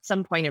I think at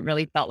some point it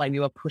really felt like we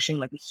were pushing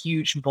like a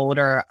huge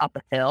boulder up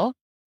a hill.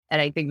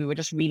 And I think we were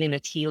just reading the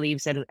tea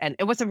leaves, and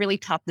it was a really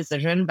tough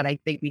decision, but I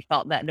think we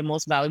felt that the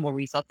most valuable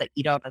resource that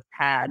either of us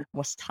had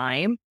was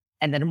time.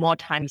 And then the more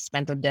time we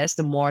spent on this,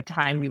 the more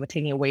time we were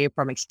taking away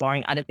from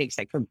exploring other things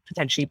that could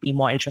potentially be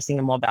more interesting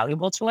and more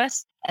valuable to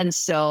us. And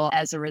so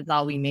as a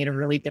result, we made a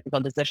really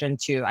difficult decision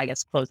to, I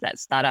guess, close that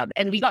startup.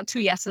 And we got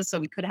 2 yeses, so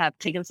we could have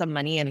taken some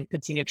money and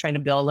continued trying to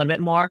build a little bit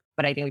more.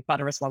 But I think we thought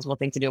the responsible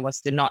thing to do was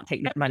to not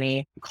take that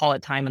money, call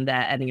it time on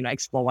that, and,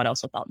 explore what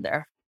else was out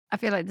there. I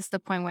feel like this is the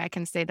point where I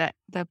can say that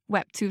the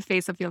Web 2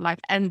 phase of your life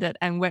ended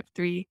and Web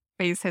 3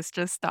 phase has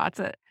just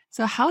started.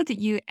 So how did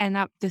you end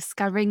up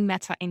discovering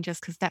Meta Angels?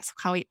 Because that's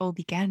how it all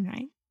began,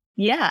 right?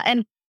 Yeah.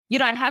 And,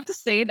 I have to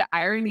say the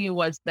irony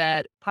was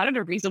that part of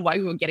the reason why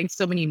we were getting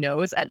so many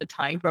no's at the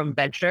time from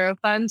venture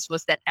funds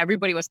was that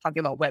everybody was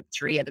talking about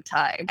Web3 at the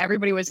time.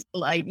 Everybody was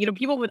like,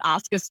 people would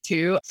ask us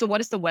too, so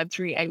what is the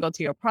Web3 angle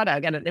to your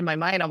product? And in my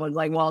mind, I was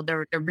like, well,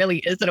 there really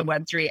isn't a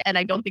Web3. And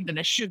I don't think that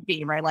it should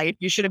be, right? Like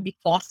you shouldn't be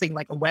forcing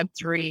like a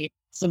Web3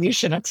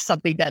 solution to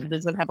something that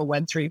doesn't have a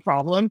Web3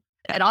 problem.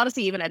 And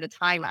honestly, even at the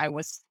time, I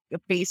was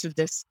faced with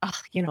this,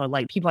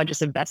 like people are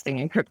just investing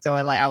in crypto.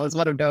 And like, I was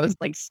one of those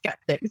like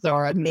skeptics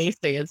or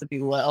naysayers, if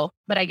you will.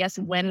 But I guess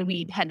when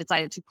we had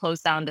decided to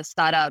close down the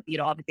startup,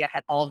 obviously I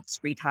had all this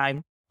free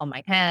time on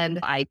my hand.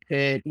 I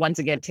could once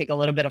again take a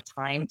little bit of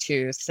time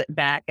to sit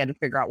back and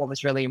figure out what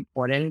was really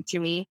important to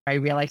me. I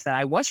realized that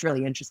I was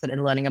really interested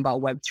in learning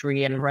about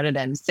Web3, and rather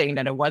than saying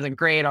that it wasn't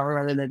great or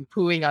rather than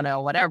pooing on it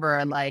or whatever,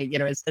 and like,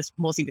 it's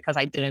mostly because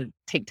I didn't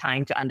take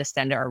time to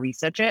understand it or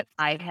research it.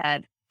 I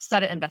had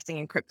started investing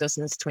in crypto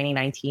since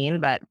 2019,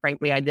 but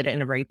frankly, I did it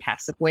in a very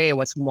passive way. It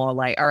was more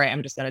like, all right,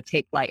 I'm just going to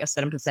take like a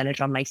certain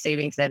percentage on my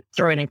savings and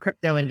throw it in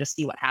crypto and just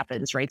see what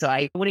happens, right? So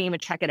I wouldn't even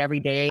check it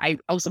every day. I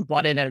also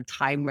bought it at a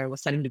time where it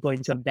was starting to go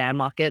into a bear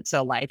market.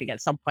 So like, I think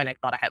at some point I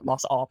thought I had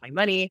lost all of my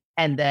money.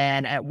 And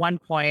then at one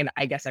point,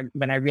 I guess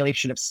when I really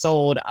should have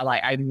sold,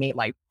 I made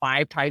like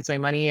 5 times my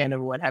money, and it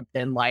would have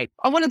been like,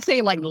 I wouldn't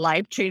say like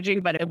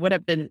life-changing, but it would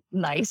have been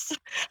nice.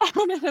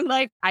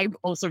 Like I've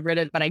also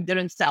written, but I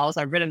didn't sell.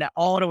 So I've written it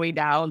all the way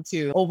down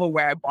to over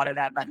where I bought it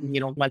at, but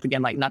once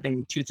again, like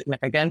nothing too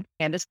significant.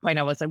 And at this point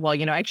I was like, well,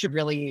 I should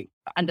really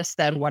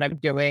understand what I'm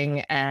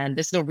doing, and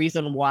there's no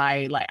reason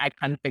why like I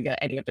can't figure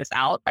any of this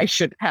out. I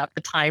should have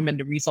the time and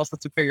the resources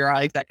to figure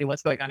out exactly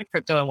what's going on in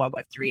crypto and what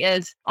Web3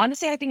 is.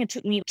 Honestly, I think it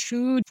took me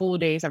 2 full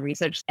days of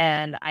research,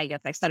 and I guess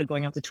I started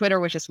going onto Twitter,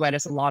 which is where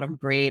there's a lot of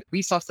great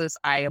resources.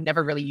 I have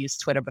never really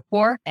used Twitter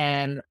before,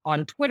 and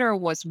on Twitter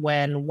was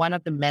when one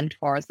of the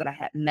mentors that I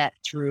had met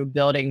through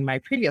building my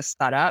previous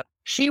startup,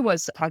 she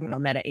was talking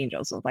about Meta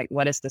Angels. So like,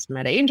 what is this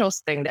Meta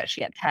Angels thing that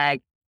she had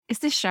tagged? Is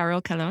this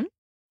Cheryl Calone?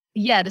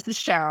 Yeah, this is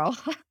Cheryl.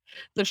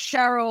 So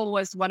Cheryl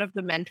was one of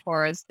the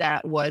mentors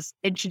that was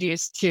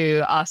introduced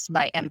to us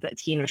by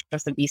M13, which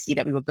was the VC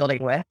that we were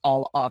building with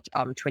all of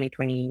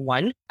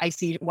 2021. I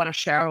see one of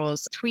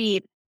Cheryl's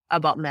tweet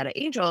about Meta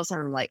Angels. And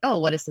I'm like, oh,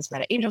 what is this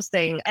Meta Angels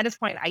thing? At this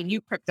point, I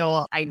knew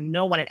crypto. I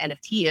know what an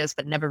NFT is,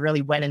 but never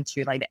really went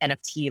into like the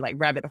NFT, like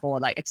rabbit hole,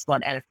 like explore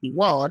the NFT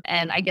world.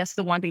 And I guess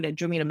the one thing that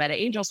drew me to Meta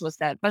Angels was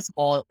that, first of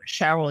all,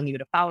 Cheryl knew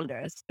the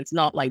founders. It's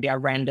not like they are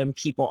random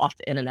people off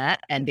the internet.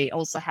 And they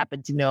also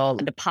happened to know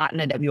the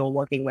partner that we were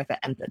working with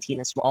at M13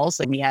 as well.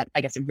 So we had,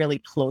 I guess, a really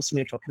close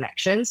mutual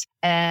connections.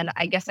 And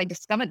I guess I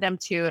discovered them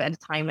too at a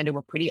time when they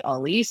were pretty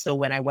early. So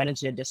when I went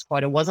into the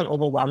Discord, it wasn't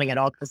overwhelming at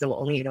all because there were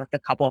only like a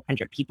couple of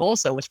hundred people.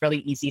 So it was really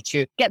easy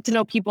to get to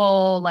know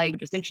people, like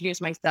just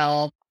introduce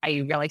myself. I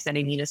realized that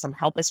I needed some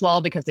help as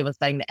well because they were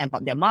starting to amp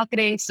up their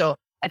marketing. So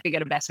I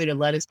figured the best way to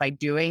learn is by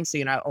doing. So,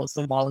 I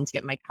also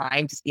volunteered my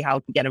time to see how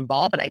to get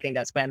involved. And I think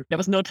that's when there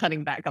was no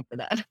turning back after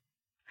that.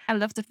 I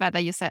love the fact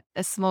that you said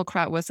a small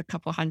crowd was a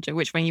couple hundred,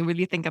 which when you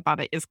really think about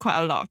it is quite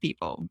a lot of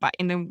people. But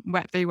in the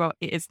Web3 world,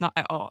 it is not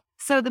at all.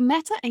 So the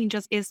Meta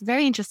Angels is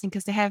very interesting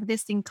because they have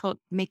this thing called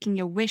making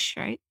your wish,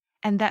 right?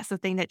 And that's the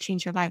thing that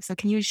changed your life. So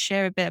can you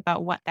share a bit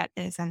about what that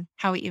is and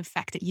how it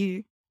affected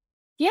you?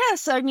 Yeah,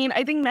 so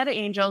I think Meta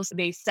Angels,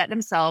 they set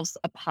themselves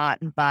apart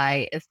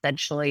by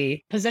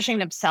essentially positioning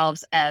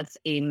themselves as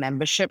a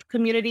membership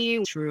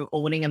community. Through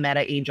owning a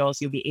Meta Angels,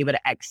 you'll be able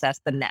to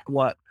access the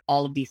network,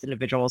 all of these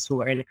individuals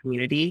who are in the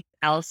community.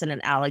 Allison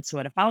and Alex, who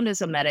are the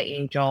founders of Meta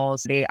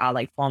Angels, they are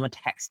like former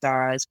tech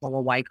stars, former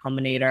Y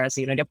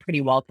Combinators. They're pretty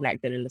well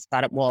connected in the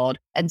startup world.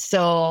 And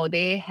so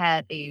they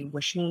had a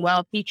wishing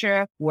well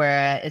feature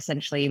where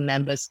essentially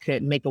members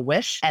could make a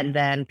wish and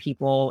then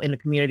people in the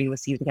community would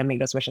see if they can make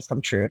those wishes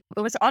come true.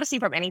 It was honestly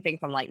from anything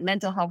from like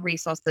mental health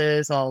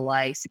resources or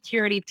like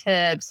security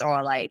tips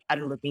or like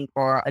I'm looking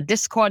for a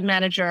Discord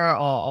manager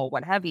or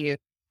what have you.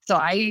 So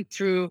I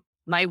threw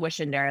my wish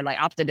in there. Like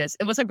after this,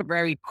 it was like a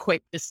very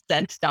quick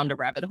descent down the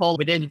rabbit hole.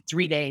 Within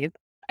 3 days,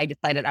 I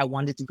decided I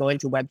wanted to go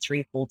into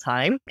Web3 full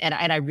time. And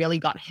I really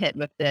got hit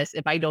with this.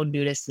 If I don't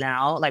do this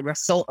now, like we're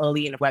so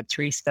early in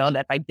Web3 still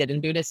that if I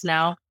didn't do this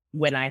now,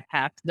 when I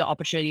have the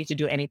opportunity to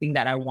do anything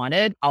that I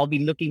wanted, I'll be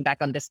looking back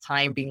on this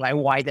time being like,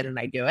 why didn't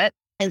I do it?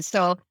 And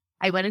so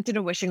I went into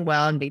the wishing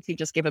well and basically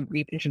just gave a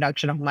brief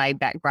introduction of my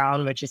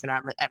background, which is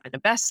I'm an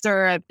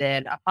investor. I've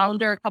been a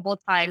founder a couple of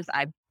times.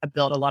 I've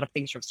built a lot of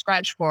things from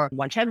scratch for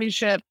One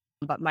Championship.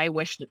 But my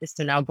wish is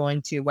to now go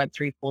into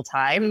Web3 full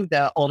time.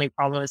 The only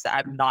problem is that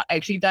I've not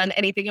actually done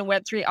anything in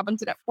Web3 up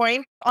until that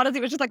point. Honestly,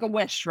 it was just like a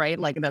wish, right?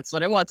 Like that's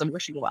what it was. I'm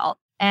wishing well.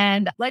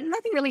 And like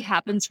nothing really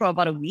happens for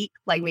about a week.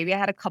 Like maybe I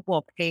had a couple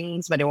of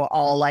pings, but they were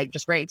all like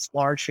just very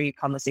exploratory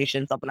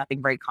conversations of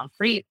nothing very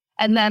concrete.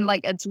 And then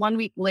like it's 1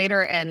 week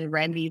later and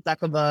Randy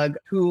Zuckerberg,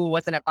 who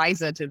was an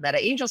advisor to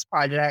Meta Angels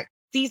project,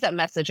 sees that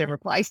message and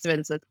replies to it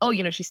and says, oh,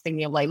 she's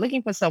thinking of like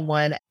looking for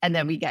someone. And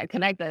then we get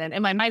connected. And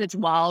in my mind, it's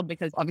wild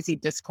because obviously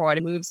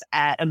Discord moves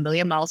at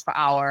 1,000,000 miles per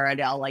hour. And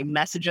there are like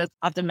messages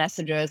after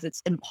messages.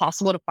 It's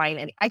impossible to find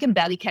any. I can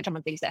barely catch up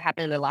on things that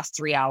happened in the last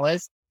 3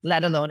 hours,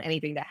 let alone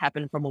anything that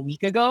happened from a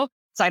week ago.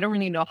 So I don't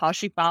really know how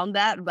she found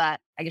that, but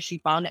I guess she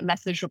found that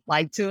message,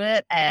 replied to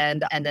it.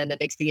 And then the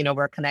next thing you know,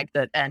 we're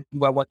connected and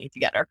we're working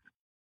together.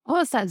 What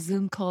was that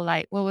Zoom call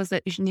like? What was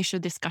the initial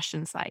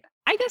discussions like?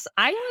 I guess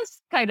I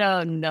was kind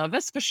of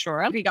nervous for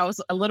sure. I think I was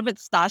a little bit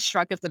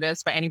starstruck as it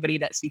is for anybody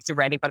that speaks to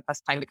Randy for the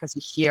first time because we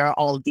hear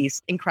all of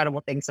these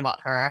incredible things about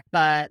her.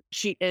 But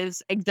she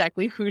is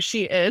exactly who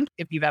she is.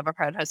 If you've ever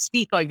heard her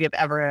speak or if you've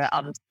ever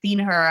seen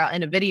her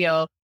in a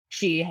video,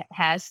 she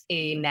has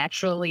a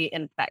naturally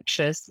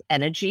infectious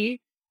energy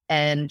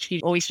and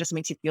she always just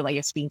makes you feel like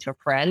you're speaking to a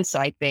friend. So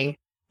I think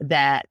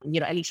that,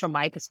 at least from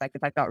my perspective,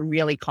 I felt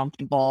really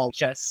comfortable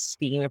just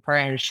speaking with her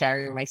and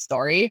sharing my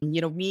story.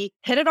 We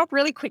hit it off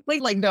really quickly.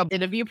 Like the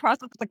interview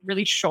process was like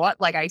really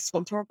short. Like I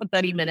spoke to her for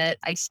 30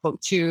 minutes. I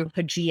spoke to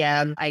her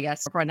GM, I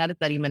guess, for another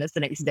 30 minutes the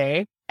next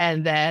day.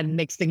 And then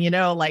next thing you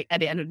know, like at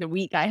the end of the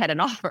week, I had an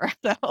offer.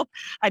 So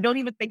I don't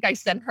even think I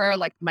sent her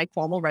like my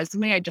formal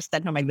resume. I just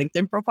sent her my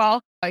LinkedIn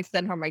profile. I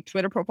sent her my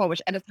Twitter profile,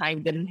 which at the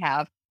time didn't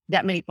have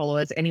that many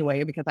followers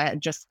anyway, because I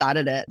had just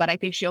started it. But I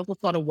think she also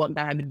saw the work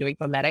that I've been doing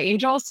for Meta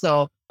Angels.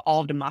 So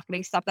all of the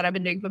marketing stuff that I've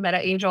been doing for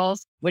Meta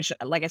Angels, which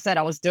like I said,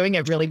 I was doing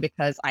it really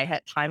because I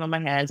had time on my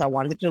hands. I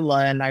wanted to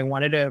learn. I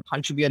wanted to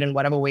contribute in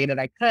whatever way that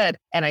I could.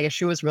 And I guess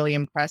she was really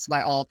impressed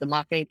by all of the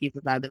marketing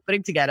pieces that I've been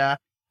putting together.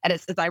 And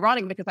it's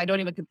ironic because I don't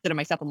even consider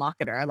myself a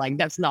marketer. Like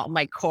that's not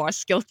my core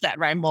skill set,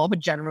 right? I'm more of a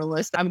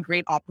generalist. I'm a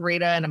great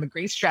operator and I'm a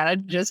great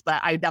strategist, but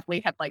I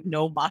definitely have like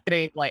no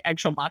marketing, like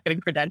actual marketing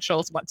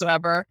credentials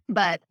whatsoever.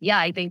 But yeah,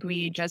 I think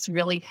we just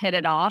really hit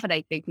it off. And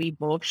I think we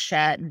both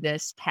shared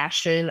this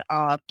passion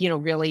of,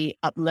 really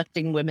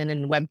uplifting women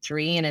in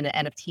Web3 and in the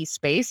NFT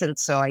space. And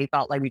so I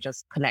felt like we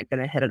just connected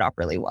and hit it off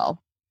really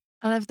well.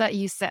 I love that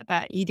you said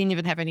that you didn't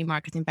even have any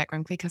marketing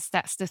background because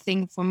that's the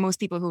thing for most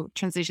people who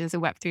transition to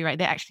Web3, right?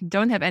 They actually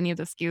don't have any of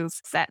the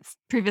skills sets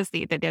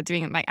previously that they're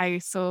doing. Like I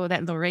saw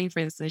that Lorraine, for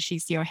instance,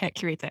 she's your head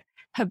curator.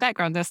 Her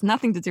background has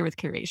nothing to do with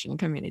curation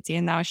community.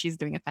 And now she's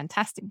doing a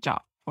fantastic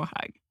job for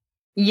her.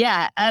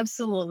 Yeah,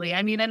 absolutely.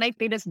 I mean, and I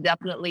think there's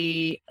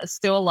definitely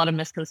still a lot of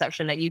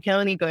misconception that you can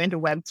only go into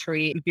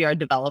Web3 if you're a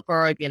developer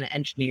or if you're an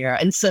engineer.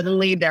 And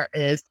suddenly there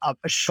is a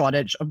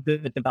shortage of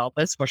good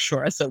developers for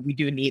sure. So we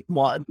do need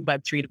more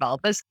Web3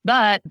 developers.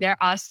 But there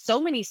are so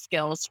many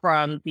skills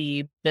from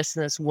the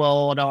business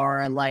world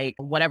or like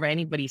whatever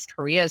anybody's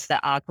careers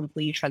that are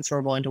completely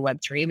transferable into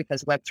Web3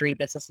 because Web3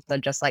 businesses are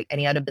just like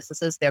any other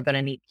businesses. They're going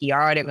to need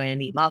PR, they're going to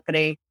need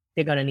marketing.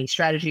 They're going to need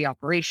strategy,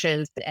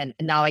 operations, and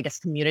now I guess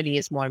community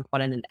is more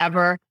important than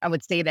ever. I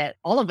would say that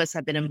all of us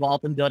have been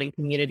involved in building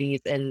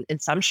communities in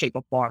some shape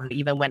or form.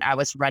 Even when I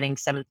was running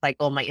Seventh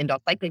Cycle, my indoor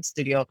cycling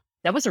studio,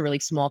 that was a really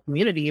small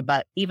community.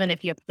 But even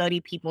if you have 30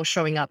 people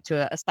showing up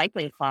to a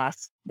cycling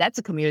class, that's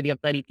a community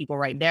of 30 people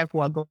right there who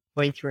are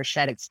going through a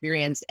shared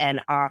experience and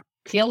are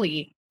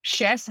clearly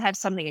shares have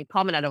something in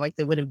common. Otherwise,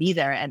 they wouldn't be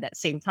there at that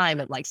same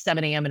time at like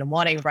 7 a.m. in the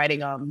morning,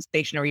 riding a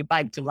stationary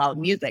bike to loud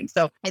music.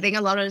 So I think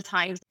a lot of the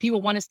times people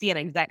want to see an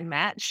exact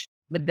match,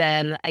 but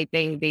then I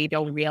think they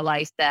don't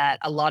realize that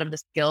a lot of the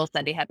skills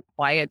that they have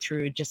acquired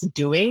through just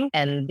doing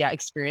and their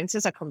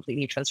experiences are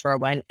completely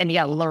transferable. And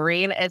yeah,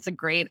 Lorraine is a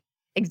great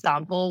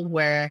example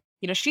where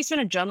she's been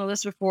a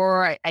journalist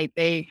before. I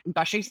think,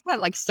 gosh, she's had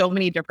like so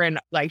many different,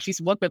 like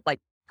she's worked with like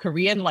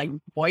Korean like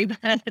boy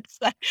bands.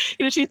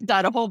 She's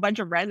done a whole bunch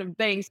of random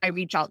things. I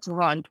reached out to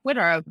her on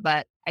Twitter,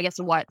 but I guess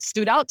what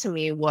stood out to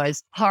me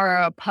was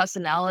her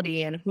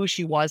personality and who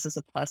she was as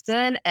a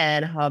person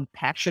and her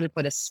passion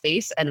for the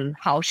space and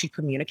how she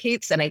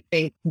communicates. And I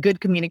think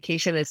good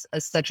communication is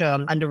such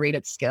an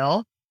underrated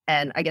skill.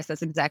 And I guess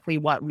that's exactly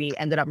what we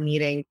ended up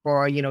needing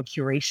for,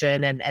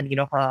 curation and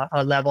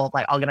her level of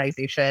like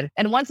organization.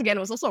 And once again, it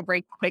was also a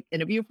very quick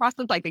interview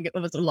process. I think it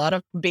was a lot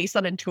of based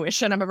on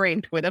intuition. I'm a very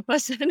intuitive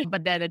person,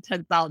 but then it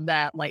turns out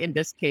that like in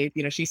this case,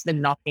 she's been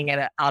knocking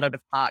it out of the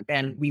park.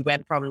 And we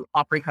went from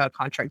offering her a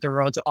contractor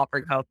role to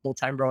offering her a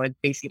full-time role in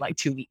basically like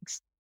 2 weeks.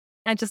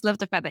 I just love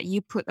the fact that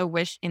you put a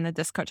wish in the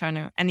Discord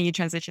channel and then you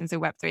transitioned to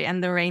Web3.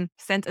 And Lorraine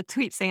sent a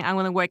tweet saying, I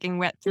want to work in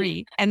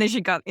Web3. And then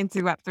she got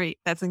into Web3.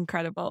 That's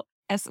incredible.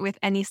 As with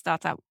any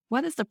startup,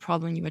 what is the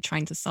problem you were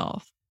trying to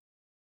solve?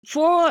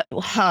 For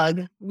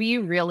Hug, we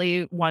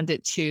really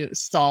wanted to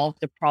solve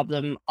the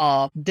problem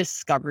of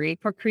discovery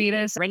for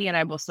creators. Rennie and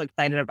I were so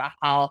excited about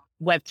how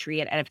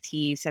Web3 and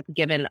NFTs have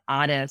given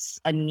artists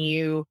a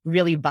new,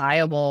 really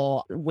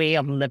viable way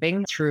of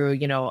living through,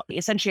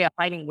 essentially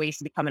finding ways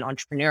to become an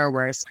entrepreneur,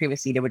 whereas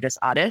previously they were just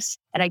artists.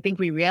 And I think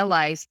we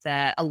realized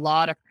that a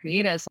lot of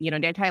creators, their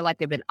entire life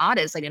they've been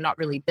artists, like they're not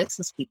really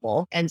business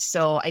people. And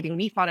so I think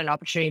we found an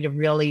opportunity to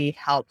really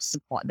help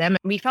support them.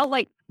 We felt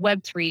like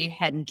Web3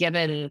 had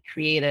given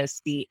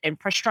creators the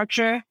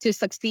infrastructure to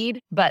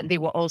succeed, but they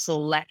were also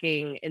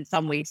lacking in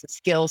some ways the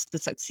skills to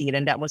succeed.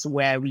 And that was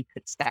where we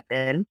could step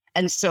in.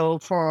 And so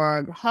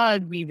for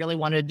HUG, we really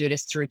wanted to do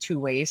this through 2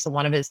 ways. So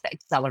one of it is the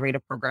accelerator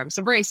program.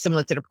 So very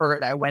similar to the program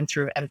that I went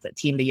through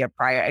M13 the year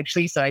prior,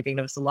 actually. So I think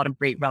there was a lot of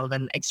great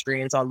relevant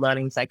experience or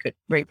learnings I could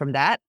break from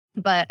that.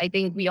 But I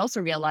think we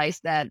also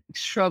realized that,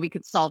 sure, we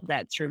could solve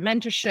that through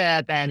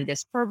mentorship and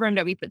this program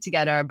that we put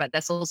together, but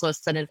there's also a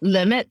certain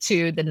limit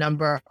to the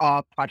number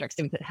of projects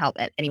that we could help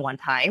at any one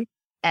time.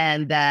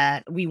 And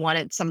that we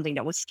wanted something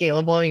that was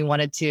scalable. We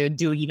wanted to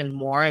do even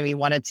more. And we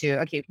wanted to,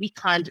 okay, if we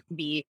can't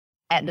be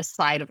at the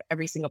side of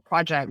every single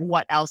project,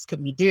 what else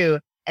could we do?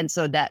 And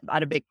so that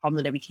other big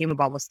problem that we came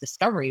about was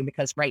discovery,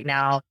 because right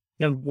now,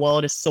 the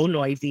world is so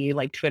noisy,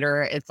 like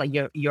Twitter, it's like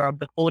you're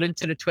beholden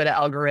to the Twitter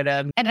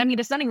algorithm. And I mean,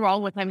 there's nothing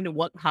wrong with having to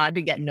work hard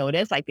to get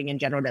noticed. I think in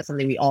general, that's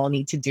something we all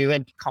need to do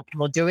and be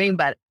comfortable doing.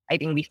 But I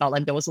think we felt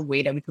like there was a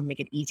way that we could make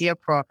it easier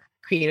for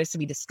creators to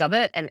be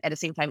discovered and at the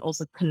same time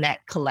also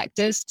connect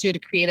collectors to the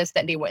creators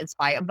that they were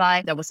inspired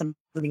by. That was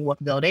something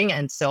worth building.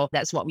 And so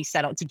that's what we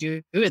set out to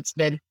do. It's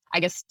been, I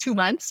guess, 2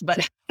 months,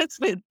 but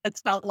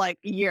it's felt like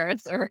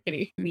years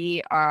already.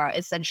 We are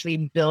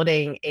essentially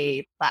building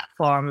a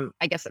platform.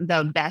 I guess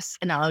the best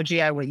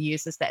analogy I would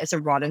use is that it's a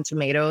Rotten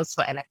Tomatoes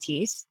for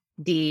NFTs.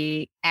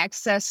 The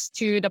access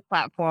to the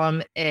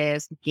platform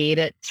is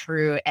gated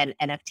through an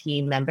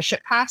NFT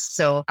membership pass.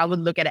 So I would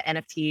look at an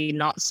NFT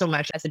not so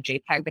much as a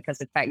JPEG, because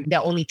in fact, there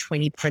are only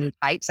 20 print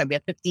types. So we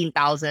have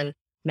 15,000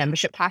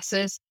 membership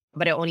passes,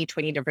 but there are only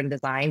 20 different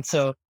designs.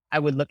 So I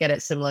would look at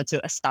it similar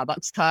to a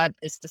Starbucks card.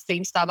 It's the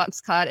same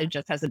Starbucks card. It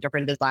just has a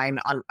different design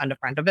on the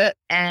front of it.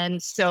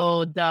 And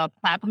so the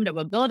platform that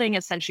we're building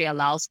essentially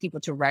allows people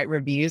to write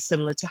reviews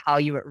similar to how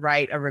you would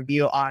write a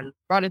review on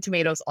Rotten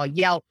Tomatoes or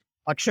Yelp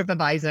or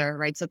TripAdvisor,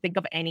 right? So think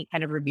of any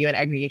kind of review and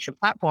aggregation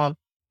platform.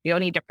 The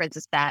only difference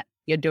is that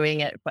you're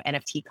doing it for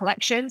NFT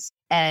collections.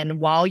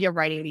 And while you're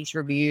writing these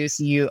reviews,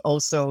 you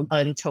also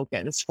earn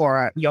tokens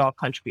for your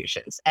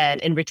contributions. And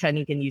in return,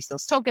 you can use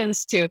those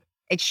tokens to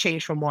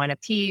exchange for more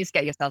NFTs,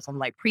 get yourself some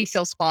like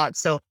pre-sale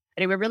spots. So I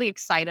think we're really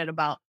excited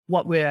about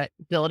what we're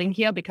building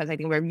here, because I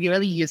think we're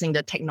really using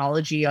the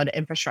technology or the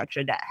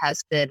infrastructure that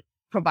has been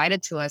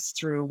provided to us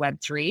through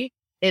Web3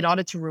 in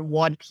order to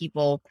reward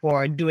people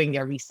for doing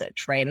their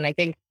research, right? And I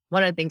think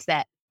one of the things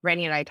that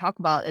Randy and I talk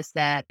about is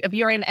that if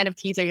you're in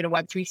NFTs or in the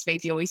Web3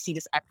 space, you always see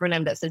this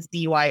acronym that says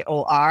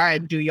DYOR,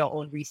 and do your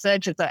own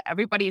research. And so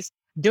everybody's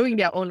doing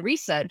their own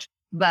research,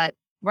 but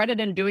rather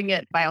than doing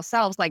it by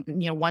ourselves, like,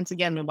 once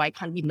again, why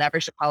can't we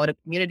leverage the power of the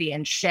community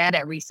and share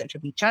that research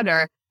with each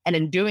other? And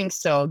in doing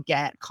so,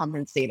 get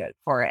compensated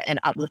for it and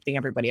uplifting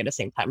everybody at the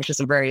same time, which is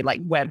a very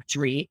like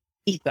Web3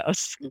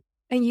 ethos.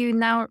 And you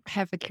now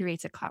have a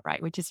curator club,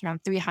 right? Which is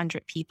around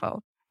 300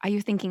 people. Are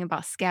you thinking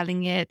about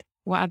scaling it?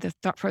 What are the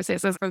thought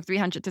processes from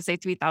 300 to say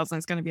 3,000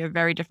 is going to be a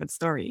very different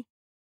story?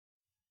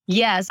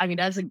 Yes, I mean,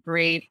 that's a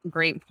great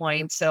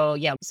point. So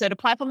so the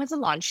platform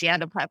hasn't launched yet.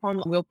 The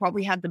platform will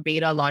probably have the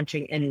beta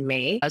launching in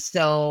May.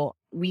 So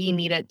we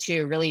needed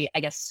to really, I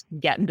guess,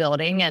 get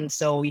building. And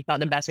so we thought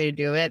the best way to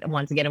do it,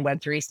 once again, in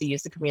Web3 is to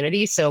use the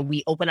community. So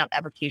we opened up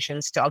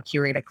applications to our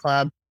curator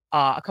club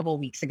a couple of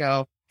weeks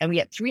ago. And we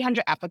had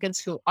 300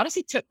 applicants who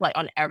honestly took like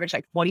on average,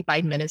 like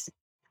 45 minutes to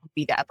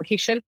complete the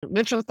application,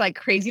 which was like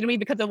crazy to me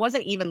because it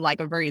wasn't even like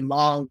a very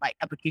long like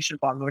application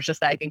form. It was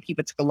just that I think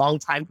people took a long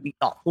time to be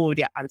thoughtful with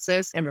their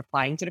answers and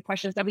replying to the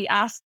questions that we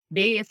asked.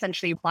 They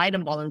essentially applied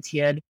and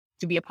volunteered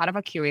to be a part of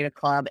a curator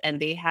club, and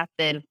they have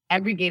been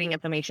aggregating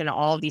information on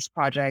all of these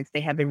projects. They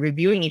have been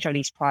reviewing each of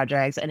these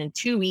projects, and in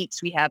 2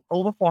 weeks, we have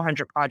over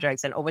 400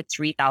 projects and over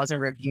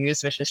 3,000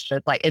 reviews, which is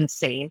just like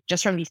insane,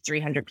 just from these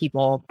 300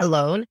 people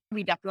alone.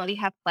 We definitely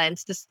have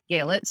plans to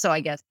scale it. So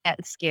I guess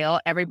at scale,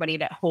 everybody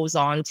that holds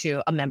on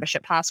to a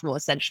membership pass will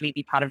essentially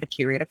be part of the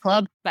curator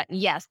club. But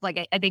yes,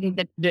 like I think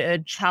that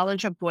the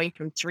challenge of going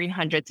from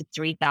 300 to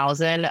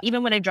 3,000,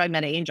 even when I joined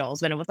Meta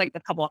Angels, when it was like a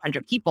couple of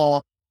hundred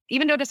people,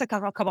 even though there's a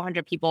couple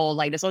hundred people,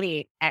 like there's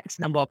only X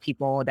number of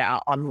people that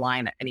are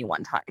online at any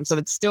one time. So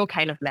it's still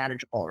kind of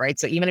manageable, right?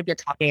 So even if you're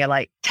talking at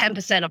like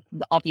 10%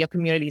 of your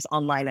community is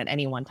online at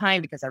any one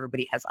time, because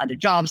everybody has other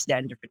jobs, they're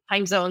in different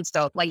time zones.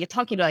 So like you're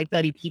talking to like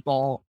 30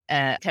 people,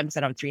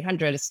 10% of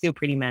 300 is still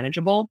pretty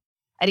manageable.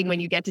 I think when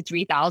you get to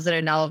 3,000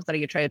 and now all of a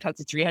sudden you're trying to talk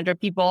to 300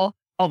 people,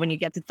 or when you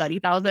get to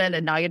 30,000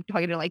 and now you're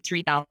talking to like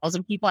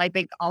 3,000 people, I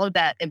think all of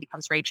that, it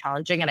becomes very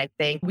challenging. And I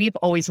think we've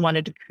always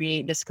wanted to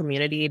create this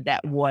community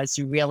that was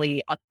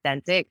really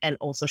authentic and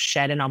also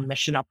shared in our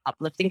mission of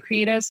uplifting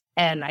creators.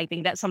 And I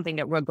think that's something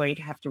that we're going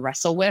to have to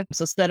wrestle with.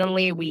 So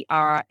certainly we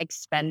are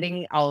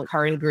expanding our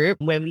current group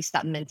when we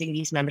start minting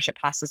these membership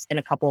passes in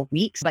a couple of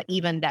weeks. But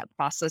even that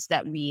process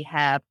that we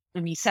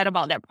set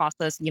about that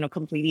process,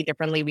 completely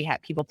differently. We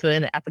had people fill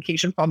in an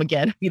application form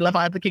again. We love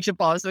our application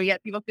form. So we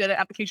had people fill in an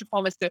application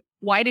form as to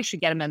why they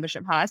should get a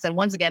membership pass. And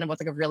once again, it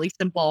was like a really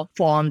simple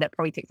form that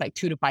probably takes like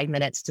 2 to 5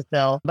 minutes to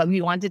fill. But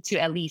we wanted to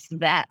at least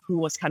vet who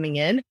was coming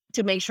in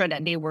to make sure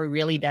that they were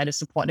really there to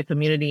support the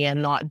community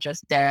and not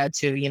just there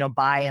to,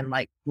 buy and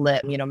like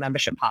flip,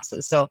 membership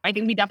passes. So I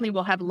think we definitely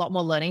will have a lot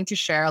more learning to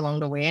share along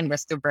the way. And we're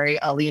still very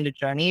early in the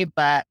journey,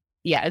 but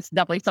yeah, it's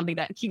definitely something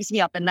that keeps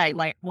me up at night.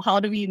 Like, well, how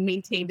do we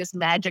maintain this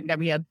magic that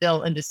we have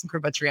built in this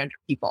group of 300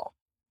 people?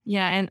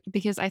 Yeah, and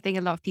because I think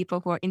a lot of people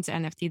who are into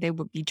NFT, they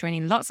would be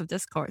joining lots of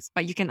Discords,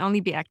 but you can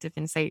only be active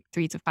in, say,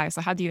 3 to 5.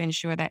 So how do you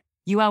ensure that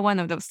you are one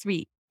of those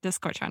 3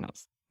 Discord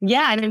channels?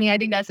 Yeah, and I mean, I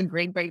think that's a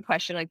great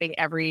question. I think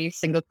every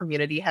single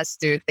community has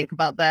to think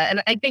about that.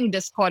 And I think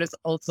Discord is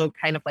also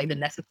kind of like the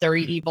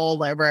necessary evil,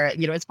 where,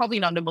 it's probably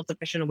not the most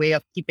efficient way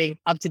of keeping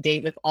up to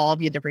date with all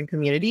of your different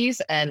communities.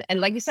 And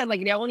like you said,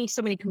 like there are only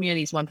so many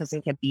communities one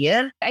person can be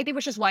in. I think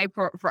which is why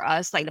for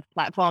us, like the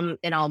platform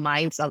in our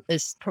minds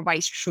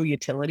provides true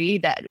utility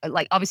that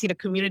like obviously the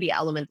community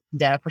element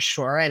there for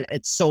sure. And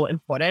it's so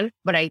important.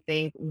 But I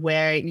think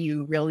where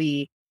you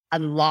really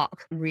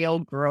unlock real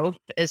growth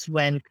is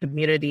when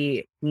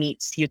community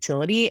meets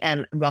utility.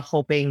 And we're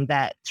hoping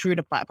that through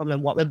the platform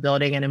and what we're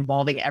building and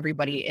involving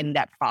everybody in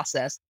that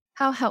process.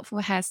 How helpful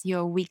has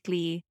your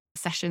weekly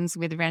sessions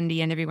with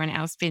Randy and everyone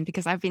else been?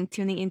 Because I've been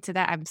tuning into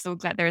that. I'm so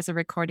glad there is a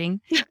recording.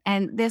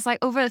 And there's like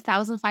over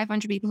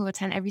 1,500 people who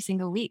attend every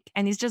single week.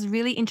 And it's just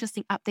really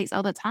interesting updates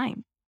all the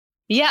time.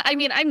 Yeah, I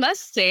mean, I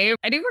must say,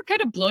 I think we're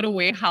kind of blown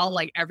away how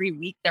like every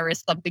week there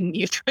is something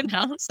new to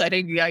announce. I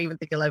think we are even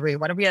thinking like, wait,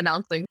 what are we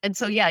announcing? And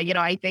so, yeah,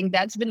 I think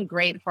that's been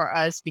great for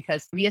us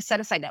because we have set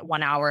aside that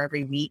 1 hour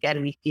every week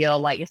and we feel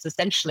like it's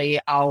essentially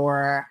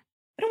our,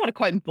 I don't want to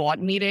call it board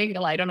meeting.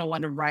 I don't know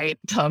what the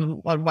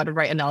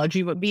right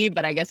analogy would be,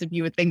 but I guess if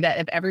you would think that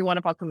if every one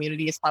of our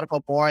community is part of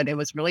a board, it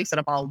was really sort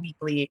of our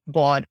weekly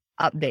board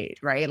update,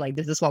 right? Like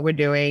this is what we're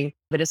doing,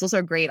 but it's also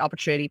a great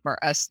opportunity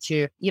for us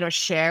to,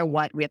 share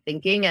what we're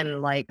thinking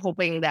and like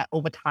hoping that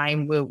over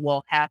time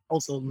we'll have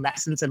also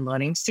lessons and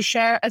learnings to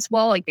share as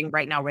well. I think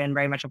right now we're in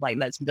very much of like,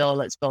 let's build.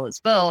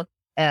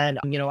 And,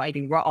 I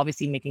think we're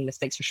obviously making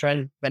mistakes for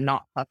sure, but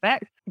not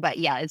perfect. But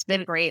yeah, it's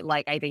been great.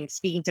 Like, I think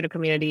speaking to the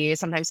community,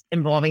 sometimes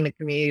involving the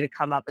community to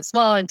come up as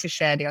well and to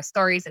share their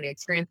stories and their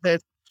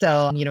experiences.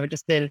 So,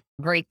 just been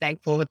very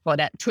thankful for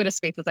that. Twitter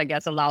Spaces, I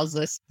guess, allows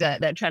us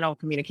that channel of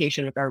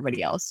communication with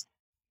everybody else.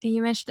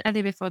 You mentioned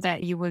earlier before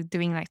that you were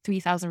doing like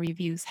 3,000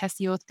 reviews. Has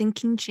your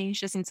thinking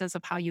changed just in terms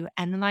of how you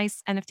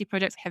analyze NFT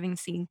projects, having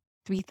seen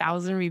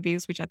 3,000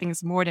 reviews, which I think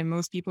is more than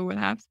most people would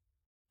have?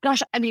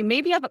 Gosh, I mean,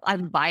 maybe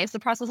I've biased the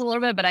process a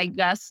little bit, but I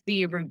guess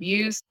the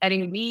reviews, I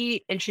think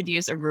we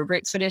introduced a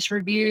rubrics for this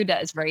review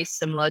that is very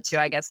similar to,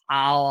 I guess,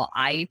 how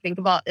I think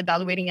about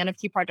evaluating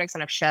NFT projects.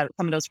 And I've shared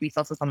some of those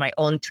resources on my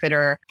own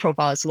Twitter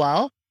profile as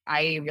well.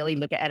 I really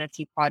look at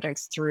NFT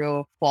projects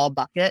through 4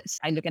 buckets.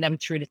 I look at them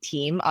through the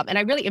team, and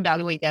I really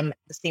evaluate them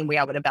the same way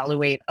I would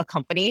evaluate a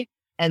company.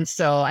 And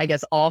so I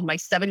guess all of my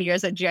 7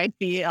 years at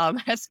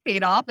GIC has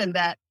paid off, and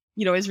that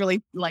is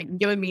really like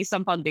giving me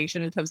some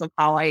foundation in terms of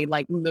how I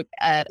like look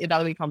at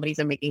evaluating companies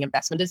and making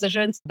investment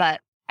decisions. But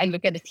I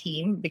look at the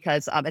team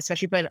because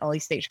especially for an early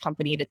stage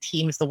company, the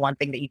team is the one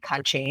thing that you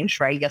can't change,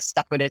 right? You're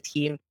stuck with a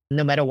team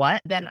no matter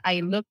what. Then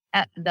I look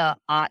at the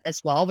art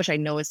as well, which I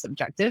know is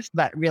subjective,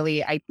 but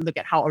really I look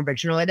at how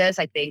original it is.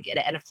 I think in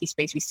the NFT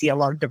space, we see a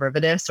lot of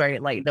derivatives,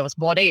 right? Like there was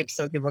Bored Apes.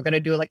 So we're going to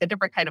do like a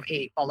different kind of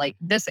ape or like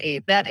this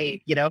ape, that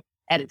ape,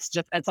 and it's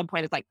just at some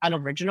point it's like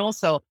unoriginal.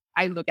 So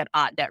I look at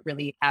art that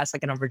really has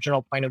like an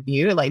original point of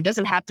view. Like it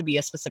doesn't have to be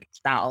a specific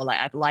style. Like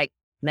I like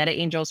Meta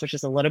Angels, which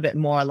is a little bit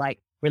more like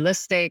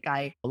realistic.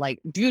 I like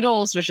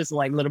Doodles, which is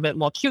like a little bit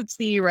more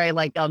cutesy, right?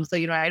 Like, so,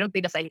 I don't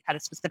think there's any kind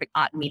of specific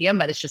art medium,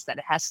 but it's just that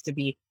it has to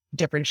be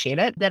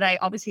differentiated. Then I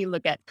obviously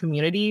look at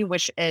community,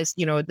 which is,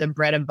 the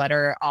bread and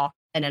butter of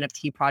an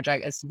NFT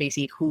project is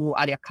basically who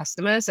are their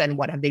customers and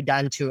what have they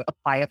done to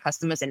acquire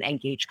customers and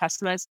engage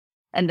customers.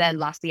 And then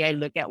lastly, I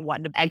look at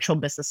what the actual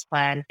business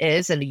plan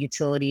is and the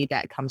utility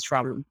that comes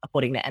from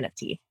holding the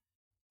NFT.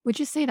 Would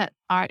you say that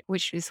art,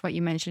 which is what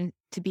you mentioned,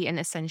 to be an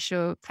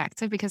essential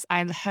factor? Because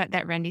I heard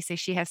that Randy say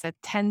she has a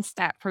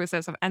 10-step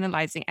process of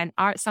analyzing, and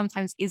art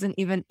sometimes isn't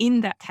even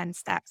in that 10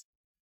 steps.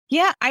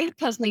 Yeah, I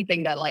personally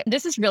think that like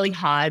this is really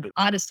hard.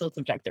 Art is so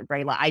subjective,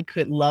 right? Like I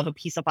could love a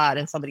piece of art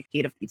and somebody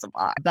hate a piece of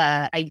art.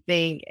 But I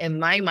think in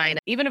my mind,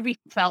 even if we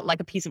felt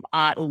like a piece of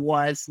art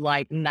was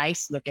like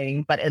nice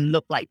looking, but it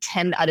looked like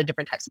 10 other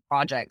different types of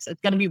projects, it's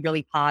going to be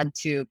really hard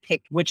to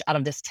pick which out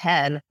of this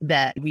 10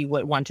 that we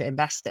would want to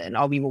invest in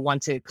or we would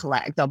want to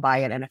collect or buy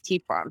an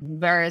NFT from.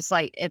 Whereas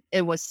like if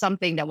it was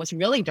something that was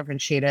really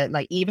differentiated,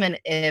 like even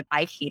if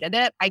I hated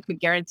it, I could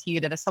guarantee you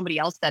that if somebody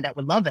else said that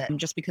would love it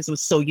just because it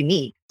was so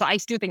unique. So I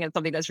still think it's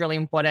something that's really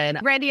important.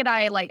 Randy and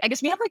I, I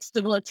guess we have like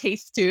similar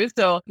tastes too.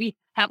 So we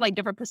have like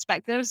different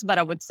perspectives, but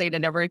I would say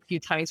that there were a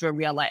few times where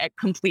we are like at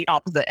complete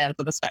opposite ends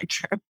of the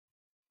spectrum.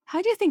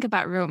 How do you think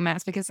about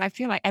roadmaps? Because I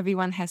feel like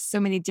everyone has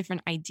so many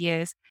different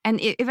ideas, and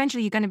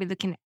eventually you're going to be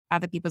looking at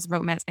other people's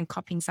roadmaps and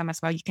copying some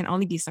as well. You can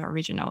only be so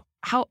original.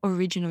 How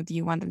original do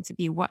you want them to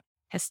be? What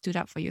has stood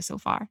out for you so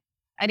far?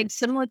 I think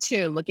similar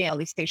to looking at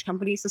early stage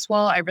companies as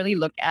well, I really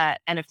look at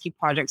NFT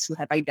projects who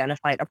have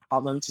identified a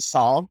problem to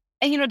solve.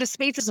 And, the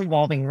space is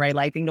evolving, right?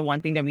 Like, I think the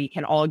one thing that we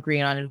can all agree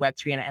on in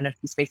Web3 and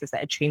NFT space is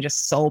that it changes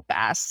so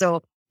fast.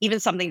 So even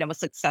something that was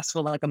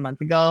successful like a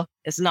month ago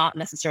is not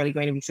necessarily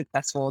going to be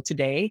successful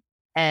today.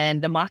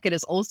 And the market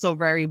is also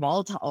very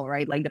volatile,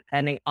 right? Like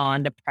depending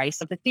on the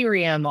price of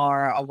Ethereum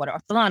or what or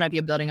Solana, if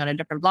you're building on a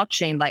different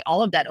blockchain, like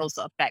all of that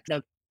also affects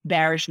the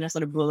bearishness or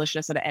the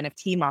bullishness of the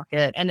NFT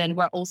market. And then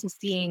we're also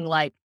seeing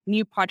like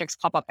new projects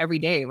pop up every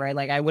day, right?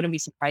 Like I wouldn't be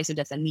surprised if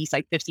there's at least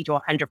like 50 to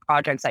 100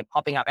 projects like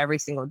popping up every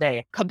single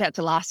day. Compared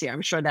to last year,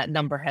 I'm sure that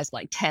number has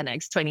like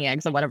 10x,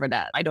 20x or whatever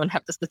that. I don't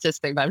have the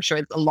statistic, but I'm sure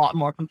it's a lot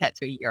more compared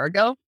to a year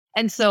ago.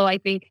 And so I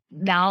think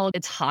now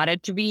it's harder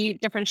to be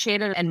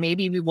differentiated, and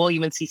maybe we will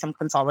even see some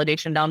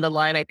consolidation down the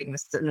line. I think we've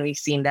certainly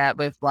seen that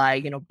with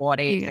like, Bored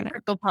Apes and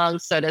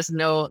CryptoPunks. So there's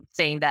no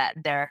saying that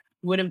there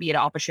wouldn't be an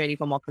opportunity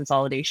for more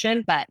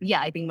consolidation. But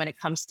yeah, I think when it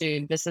comes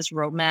to business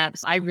roadmaps,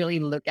 I really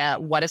look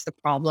at what is the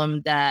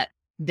problem that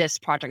this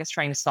project is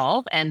trying to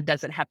solve, and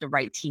does it have the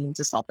right team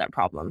to solve that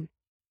problem?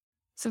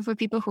 So for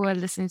people who are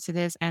listening to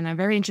this and are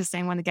very interested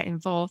and want to get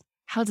involved,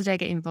 how do they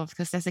get involved?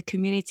 Because there's a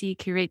community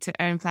curate to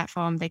earn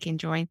platform they can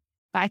join.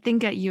 But I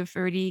think that you've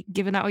already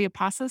given out all your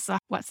passes. So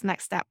what's the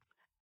next step?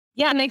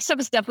 Yeah, next step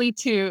is definitely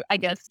to, I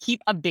guess,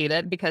 keep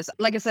updated because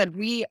like I said,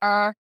 we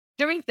are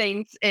doing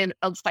things in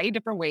a slightly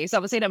different way. So I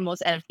would say that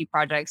most NFT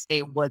projects,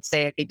 they would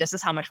say, okay, this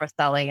is how much we're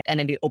selling. And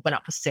then they open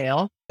up for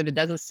sale. If it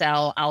doesn't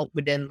sell out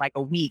within like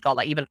a week or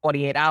like even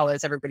 48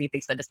 hours, everybody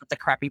thinks that this is a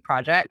crappy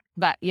project.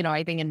 But,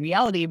 I think in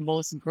reality,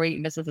 most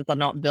great businesses are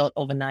not built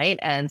overnight.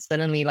 And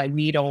suddenly like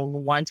we don't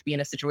want to be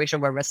in a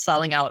situation where we're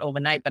selling out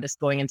overnight, but it's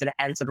going into the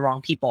hands of the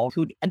wrong people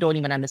who don't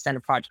even understand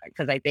the project.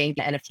 Because I think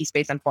the NFT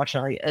space,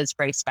 unfortunately, is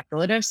very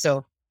speculative.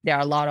 So there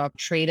are a lot of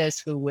traders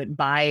who would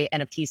buy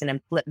NFTs and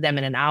then flip them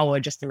in an hour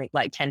just to make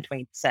like 10,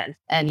 20%.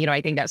 And, I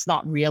think that's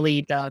not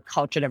really the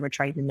culture that we're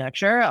trying to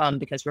nurture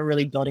because we're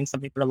really building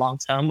something for the long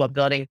term. We're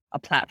building a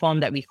platform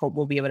that we hope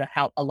will be able to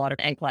help a lot of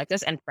end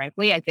collectors. And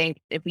frankly, I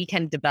think if we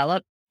can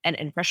develop an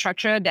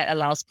infrastructure that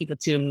allows people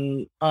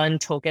to earn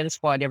tokens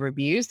for their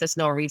reviews, there's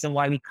no reason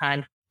why we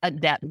can't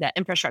adapt that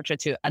infrastructure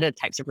to other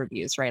types of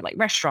reviews, right? Like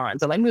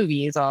restaurants or like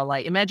movies, or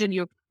like imagine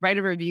you write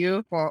a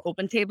review for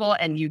OpenTable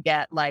and you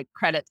get like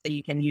credits that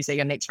you can use at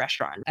your next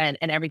restaurant, and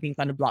everything's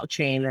on the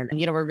blockchain.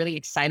 And we're really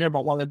excited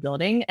about what we're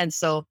building. And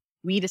so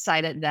we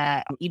decided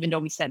that even though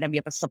we said that we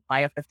have a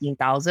supply of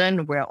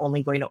 15,000, we're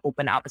only going to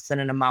open up a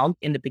certain amount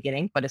in the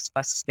beginning for this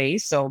first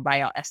phase. So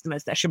by our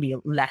estimates, that should be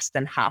less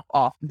than half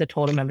of the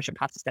total membership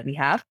passes that we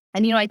have.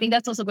 And, I think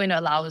that's also going to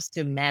allow us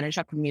to manage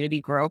our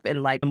community growth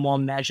in like a more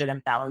measured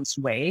and balanced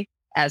way,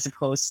 as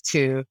opposed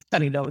to,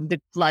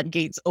 the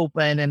floodgates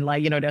open and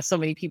like, there's so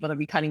many people that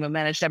we can't even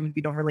manage them.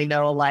 We don't really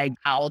know like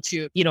how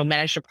to,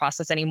 manage the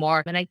process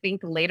anymore. And I think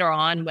later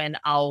on when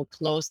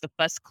the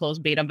first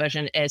closed beta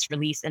version is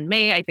released in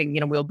May, I think,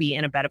 we'll be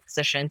in a better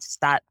position to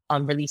start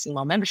releasing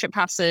more membership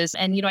passes.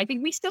 And, I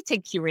think we still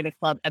take curated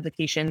club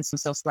applications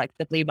so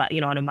selectively, but,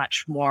 on a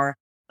much more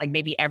like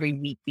maybe every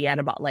week we add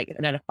about like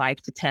another 5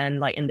 to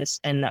 10 like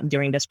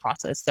during this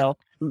process. So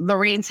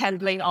Lorraine's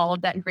handling all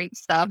of that great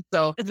stuff.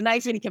 So it's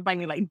nice when you can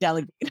finally like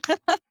delegate.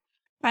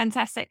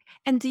 Fantastic.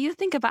 And do you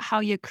think about how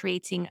you're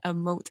creating a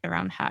moat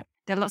around Hug?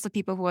 There are lots of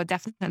people who are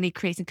definitely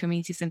creating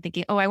communities and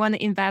thinking, oh, I want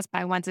to invest,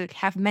 but I want to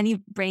have many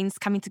brains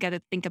coming together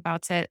to think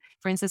about it.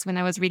 For instance, when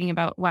I was reading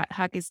about what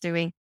Hug is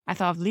doing, I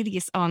thought of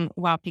Lily's on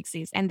Wild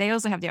Pixies, and they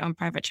also have their own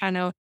private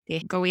channel. They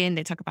go in,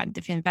 they talk about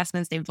different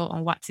investments, they vote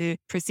on what to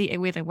proceed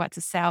with and what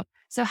to sell.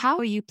 So how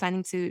are you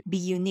planning to be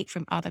unique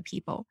from other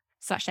people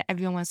such that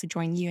everyone wants to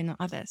join you and not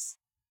others?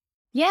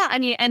 Yeah, I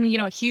mean, and,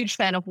 a huge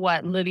fan of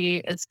what Lily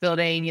is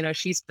building.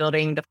 She's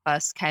building the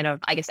first kind of,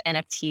 I guess,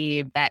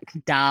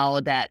 NFT-backed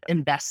DAO that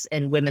invests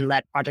in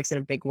women-led projects in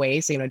a big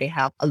way. So, they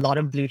have a lot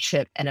of blue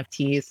chip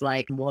NFTs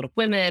like World of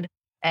Women.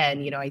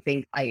 And, I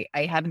think I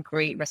have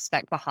great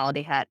respect for how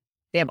they have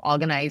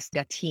organized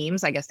their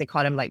teams. I guess they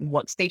call them like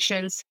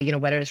workstations,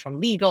 whether it's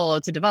from legal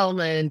to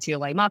development to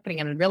like marketing.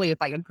 And really it's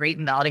like a great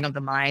melding of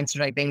the minds.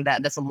 So I think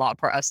that there's a lot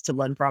for us to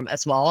learn from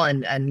as well.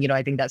 And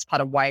I think that's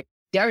part of why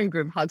they're in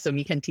group Hug, so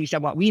we can teach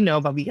them what we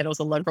know, but we can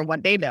also learn from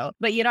what they know.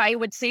 But, I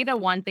would say the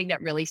one thing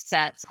that really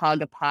sets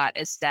Hug apart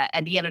is that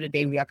at the end of the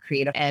day, we are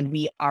creative and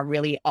we are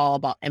really all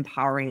about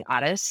empowering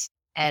artists.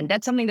 And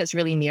that's something that's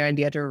really near and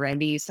dear to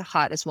Randy's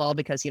heart as well,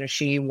 because,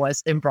 she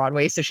was in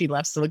Broadway. So she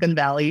left Silicon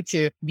Valley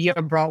to be a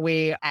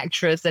Broadway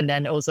actress and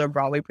then also a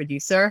Broadway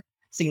producer.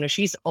 So,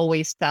 she's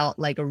always felt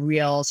like a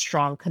real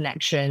strong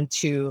connection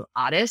to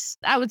artists.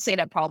 I would say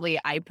that probably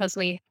I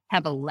personally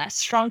have a less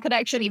strong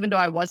connection, even though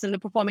I was in the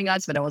performing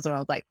arts, but I was when I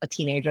was like a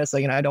teenager. So,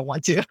 I don't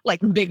want to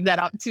like big that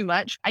up too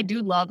much. I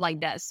do love like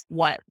that's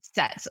what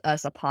sets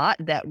us apart,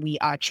 that we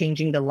are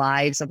changing the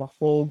lives of a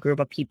whole group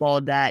of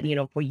people that,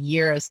 for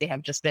years they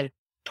have just been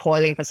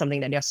toiling for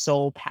something that they're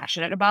so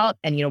passionate about.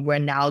 And, we're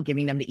now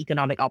giving them the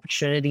economic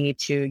opportunity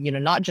to,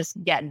 not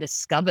just get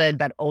discovered,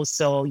 but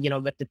also,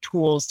 with the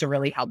tools to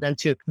really help them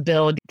to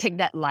take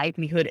that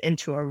livelihood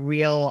into a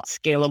real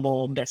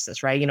scalable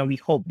business, right? We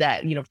hope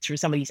that, through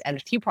some of these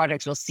NFT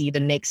projects, we'll see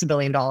the next $1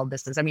 billion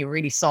business. I mean, we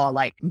already saw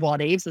like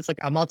Bored Apes, it's like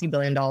a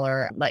multi-billion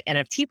dollar like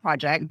NFT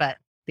project, but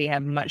they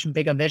have much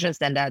bigger visions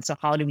than that. So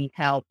how do we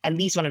help at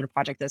least one of the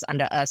projects that's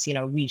under us,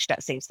 reach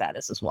that same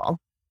status as well?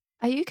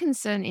 Are you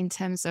concerned in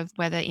terms of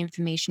whether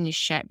information is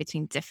shared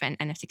between different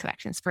NFT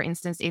collections? For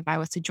instance, if I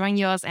was to join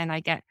yours and I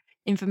get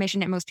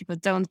information that most people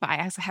don't, but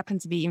I also happen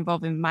to be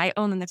involved in my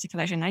own NFT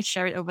collection, I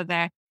share it over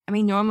there. I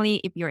mean,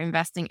 normally if you're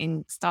investing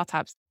in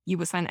startups, you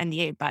would sign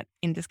NDA, but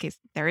in this case,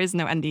 there is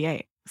no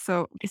NDA.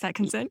 So is that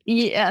concern?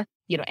 Yeah.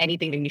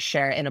 Anything that you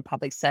share in a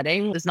public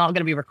setting is not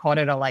going to be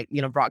recorded or like,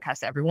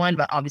 broadcast to everyone.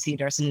 But obviously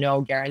there's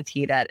no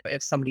guarantee that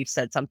if somebody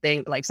said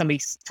something, like somebody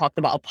talked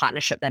about a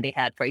partnership that they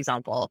had, for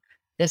example,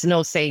 there's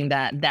no saying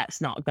that that's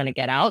not going to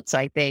get out. So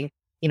I think,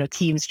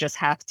 teams just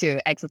have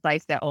to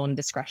exercise their own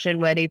discretion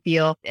where they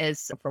feel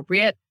is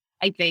appropriate.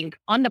 I think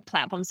on the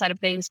platform side of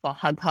things for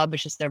Hug Hub,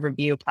 which is the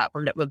review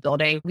platform that we're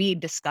building, we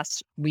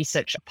discuss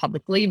research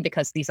publicly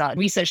because these are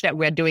research that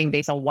we're doing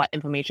based on what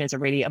information is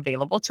already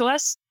available to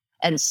us.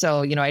 And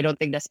so, I don't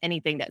think there's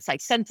anything that's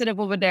like sensitive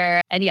over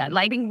there. And yeah,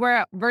 I think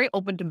we're very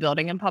open to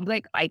building in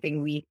public. I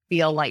think we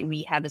feel like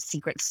we have a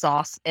secret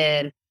sauce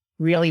in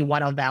really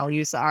what our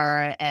values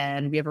are.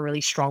 And we have a really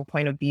strong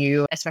point of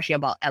view, especially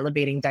about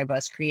elevating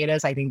diverse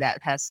creators. I think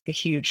that has a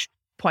huge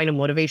point of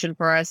motivation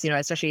for us,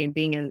 especially in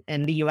being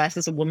in the US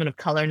as a woman of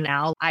color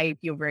now. I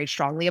feel very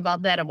strongly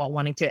about that, about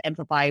wanting to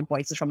amplify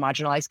voices from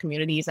marginalized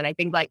communities. And I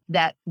think like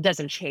that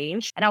doesn't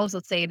change. And I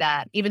also say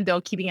that even though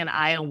keeping an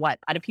eye on what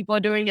other people are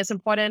doing is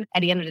important,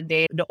 at the end of the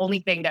day, the only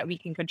thing that we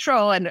can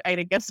control, and I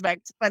guess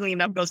funnily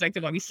enough, goes back to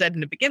what we said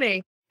in the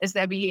beginning, is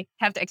that we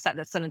have to accept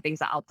that certain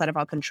things are outside of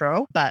our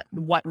control, but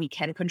what we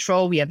can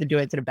control, we have to do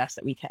it to the best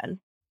that we can.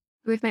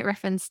 We've made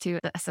reference to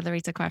the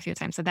accelerator quite a few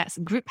times. So that's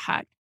Group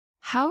Hug.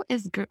 How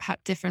is Group Hug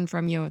different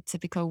from your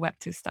typical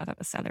Web2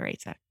 startup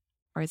accelerator?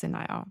 Or is it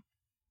not at all?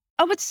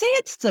 I would say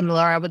it's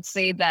similar. I would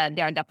say that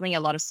there are definitely a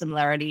lot of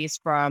similarities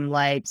from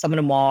like some of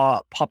the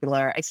more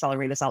popular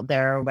accelerators out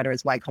there, whether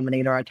it's Y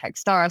Combinator or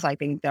Techstars. I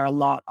think there are a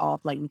lot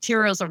of like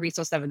materials or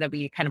resources that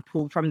we kind of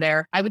pull from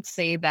there. I would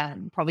say that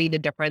probably the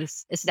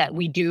difference is that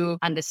we do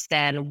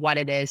understand what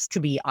it is to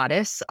be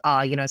artists.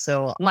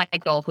 So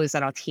Michael, who's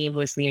on our team,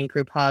 who is leading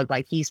Group Hug,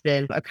 like he's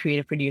been a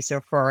creative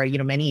producer for,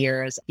 many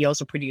years. He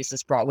also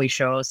produces Broadway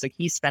shows. So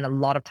he spent a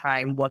lot of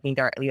time working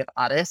directly with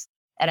artists.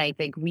 And I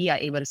think we are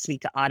able to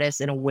speak to artists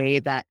in a way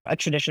that a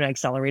traditional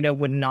accelerator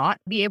would not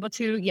be able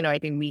to. I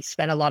think we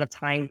spend a lot of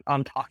time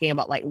talking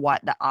about like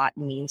what the art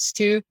means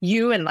to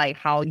you and like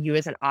how you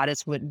as an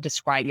artist would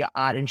describe your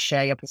art and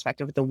share your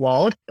perspective with the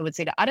world. I would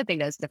say the other thing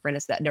that's different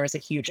is that there is a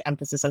huge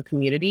emphasis on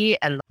community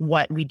and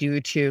what we do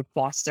to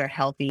foster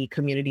healthy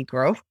community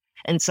growth.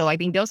 And so I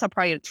think those are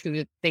probably the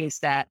two things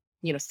that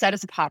set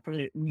us apart from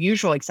the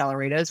usual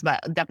accelerators,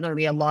 but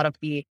definitely a lot of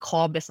the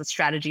core business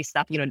strategy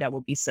stuff, that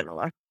will be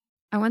similar.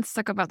 I want to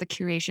talk about the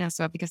curation as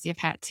well, because you've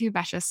had 2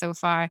 batches so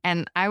far.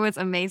 And I was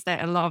amazed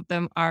that a lot of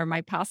them are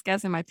my past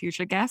guests and my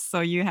future guests. So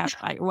you have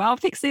like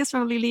Wild Pixies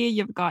from Lily,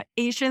 you've got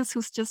Asians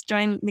who's just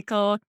joined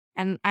Nicole,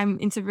 and I'm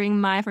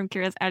interviewing Mai from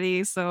Curious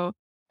Eddie. So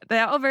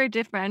they're all very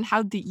different.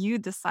 How did you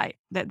decide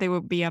that they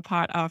would be a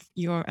part of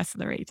your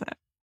accelerator?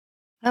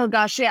 Oh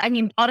gosh, yeah. I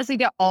mean, honestly,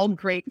 they're all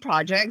great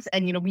projects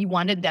and, we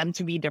wanted them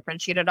to be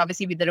differentiated.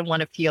 Obviously, we didn't want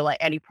to feel like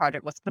any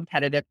project was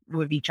competitive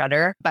with each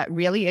other, but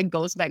really it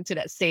goes back to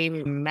that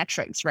same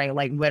metrics, right?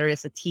 Like whether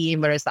it's a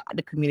team, whether it's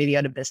the community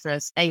or the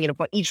business. And,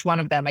 for each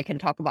one of them, I can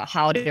talk about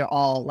how they're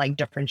all like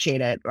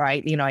differentiated,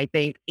 right? I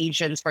think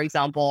Asians, for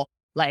example,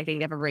 like I think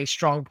they have a very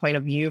strong point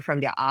of view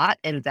from their art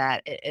and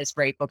that it is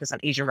very focused on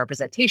Asian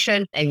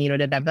representation and,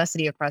 the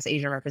diversity across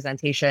Asian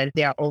representation.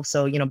 They are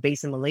also,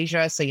 based in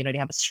Malaysia. So, they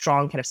have a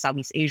strong kind of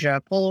Southeast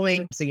Asia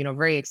following. So,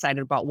 very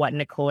excited about what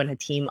Nicole and her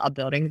team are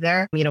building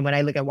there. When I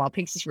look at Wild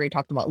Pixies, we already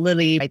talked about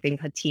Lily. I think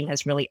her team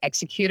has really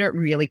executed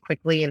really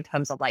quickly in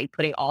terms of like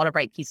putting all the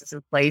right pieces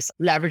in place,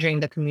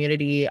 leveraging the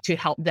community to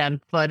help them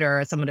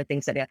further some of the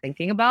things that they're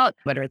thinking about,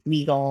 whether it's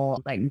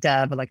legal, like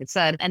dev, like I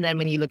said. And then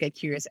when you look at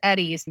Curious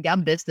Eddie's, their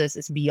business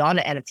is beyond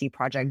an NFT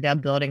project. They're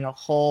building a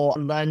whole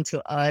learn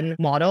to earn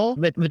model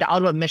with the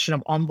outward mission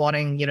of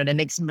onboarding, the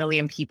next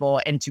million people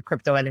into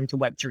crypto and into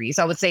Web3.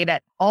 So I would say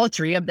that all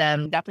 3 of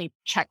them definitely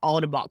check all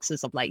the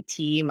boxes of like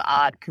team,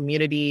 art,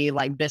 community,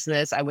 like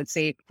business. I would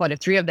say for the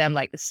 3 of them,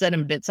 like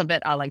certain bits of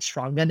it are like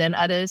stronger than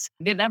others.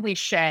 They definitely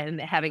share in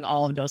having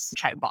all of those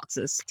check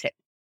boxes ticked.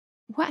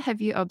 What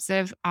have you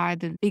observed are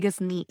the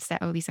biggest needs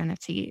that all these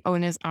NFT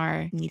owners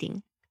are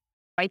needing?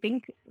 I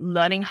think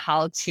learning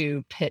how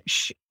to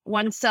pitch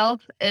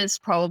oneself is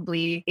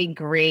probably a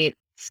great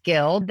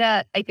skill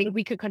that I think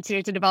we could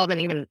continue to develop,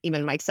 and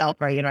even myself,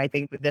 right? I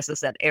think this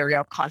is an area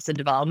of constant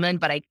development,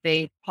 but I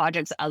think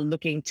projects are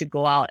looking to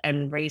go out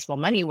and raise more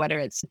money, whether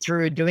it's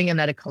through doing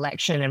another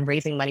collection and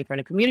raising money for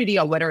the community,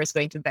 or whether it's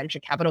going to venture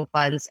capital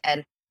funds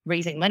and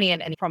raising money.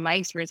 And from my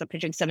experience of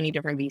pitching 70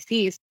 different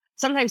VCs,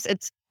 sometimes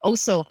it's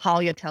also how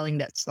you're telling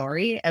that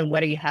story and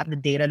whether you have the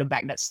data to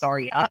back that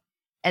story up.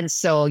 And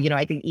so,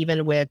 I think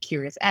even with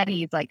Curious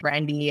Eddie, like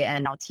Brandy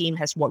and our team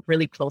has worked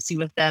really closely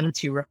with them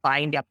to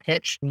refine their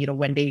pitch,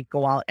 when they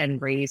go out and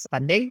raise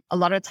funding. A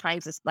lot of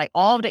times it's like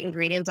all of the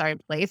ingredients are in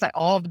place, like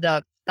all of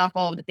the stuff,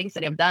 all of the things that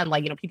they've done,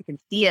 like, people can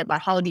see it,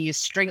 but how do you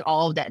string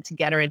all of that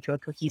together into a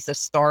cohesive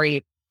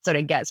story so that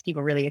it gets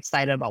people really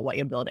excited about what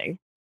you're building?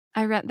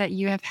 I read that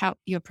you have helped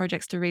your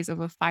projects to raise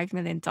over $5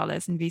 million in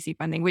VC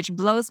funding, which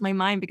blows my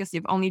mind because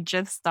you've only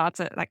just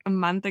started like a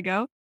month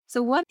ago.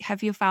 So what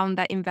have you found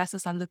that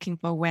investors are looking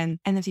for when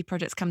NFT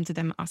projects come to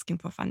them asking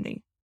for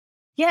funding?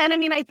 Yeah, and I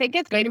mean, I think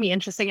it's going to be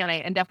interesting, and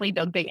I definitely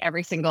don't think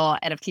every single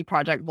NFT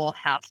project will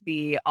have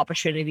the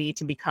opportunity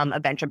to become a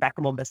venture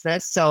backable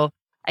business. So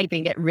I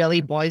think it really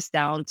boils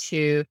down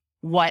to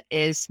what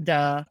is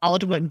the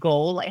ultimate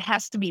goal. It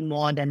has to be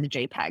more than the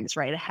JPEGs,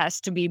 right? It has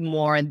to be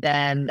more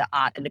than the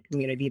art and the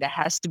community. There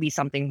has to be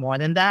something more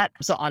than that.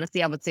 So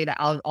honestly, I would say that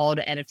out of all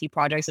the NFT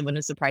projects, it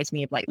wouldn't surprise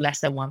me if like less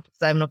than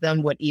 1% of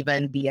them would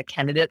even be a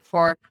candidate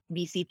for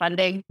VC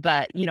funding.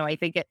 But, I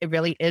think it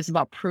really is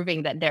about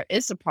proving that there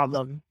is a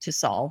problem to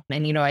solve.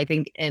 And, I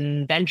think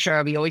in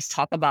venture, we always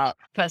talk about,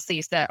 firstly,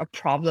 is there a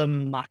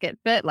problem market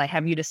fit? Like,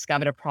 have you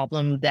discovered a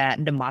problem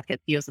that the market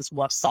feels is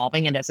worth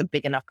solving and there's a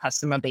big enough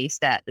customer base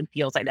that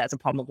feels like that's a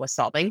problem worth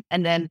solving?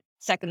 And then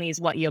secondly is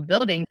what you're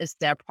building is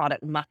their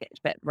product market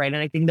fit, right?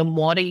 And I think the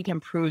more that you can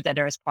prove that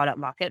there is product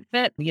market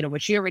fit,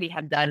 which you already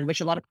have done,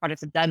 which a lot of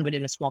projects have done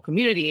within a small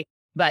community,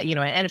 but, an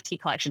NFT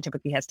collection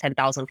typically has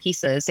 10,000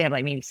 pieces. They have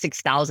like maybe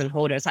 6,000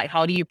 holders. Like,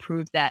 how do you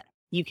prove that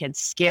you can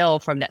scale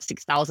from that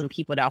 6,000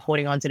 people that are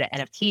holding onto the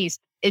NFTs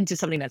into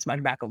something that's much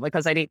backable?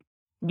 Because I think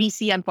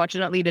VC,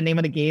 unfortunately, the name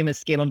of the game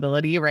is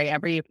scalability, right?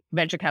 Every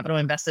venture capital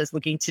investor is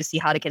looking to see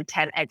how they can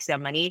 10x their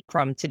money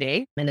from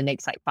today in the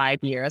next like 5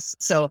 years.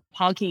 So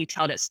how can you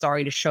tell that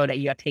story to show that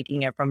you're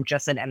taking it from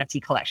just an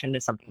NFT collection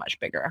to something much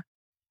bigger?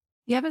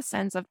 Do you have a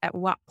sense of at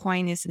what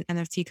point is an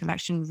NFT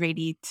collection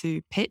ready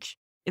to pitch?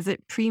 Is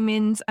it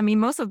pre-mint? I mean,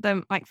 most of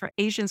them, like for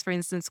Asians, for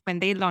instance, when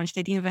they launched,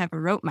 they didn't even have a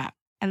roadmap.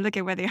 And look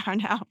at where they are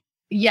now.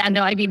 Yeah,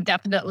 no, I mean,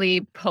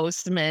 definitely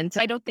post mint.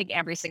 I don't think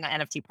every single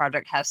NFT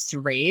project has to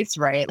raise,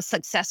 right?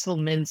 Successful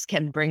mints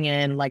can bring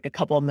in like a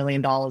couple of $1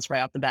 million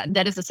right off the bat.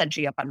 That is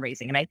essentially a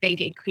fundraising. And I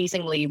think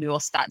increasingly we will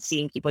start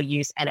seeing people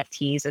use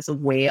NFTs as a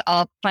way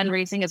of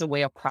fundraising, as a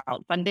way of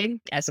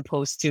crowdfunding, as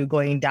opposed to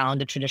going down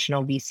the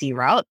traditional VC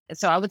route.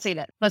 So I would say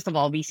that, first of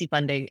all, VC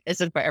funding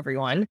isn't for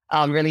everyone.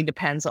 Really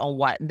depends on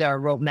what their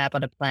roadmap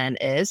or the plan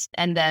is.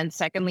 And then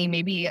secondly,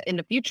 maybe in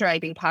the future, I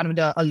think part of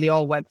the allure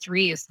of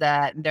Web3 is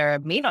that there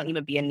may not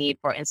even be a need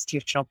for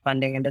institutional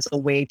funding, and there's a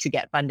way to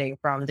get funding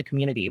from the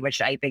community,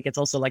 which I think is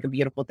also like a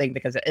beautiful thing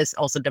because it is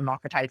also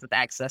democratized with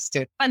access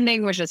to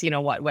funding, which is,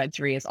 what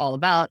Web3 is all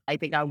about. I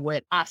think I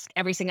would ask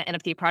every single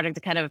NFT project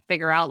to kind of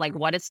figure out like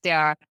what is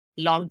their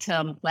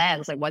long-term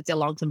plans, like what's their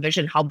long-term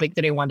vision, how big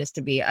do they want this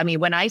to be? I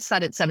mean, when I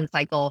started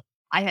 7Cycle,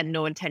 I had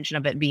no intention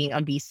of it being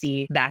a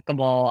VC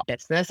backable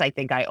business. I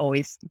think I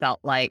always felt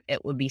like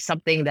it would be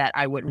something that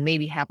I would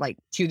maybe have like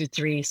 2 to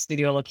 3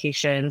 studio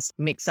locations,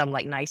 make some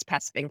like nice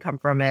passive income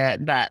from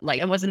it. But like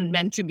it wasn't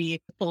meant to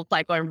be full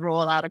cycle and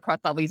roll out across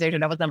Southeast Asia.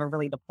 That was never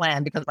really the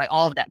plan because like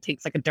all of that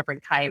takes like a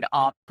different kind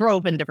of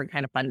growth and different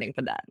kind of funding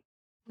for that.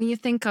 When you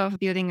think of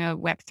building a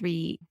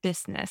Web3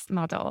 business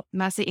model,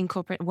 must it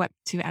incorporate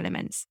Web2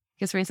 elements?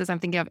 Because for instance, I'm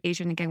thinking of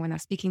Adrian again, when I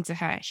was speaking to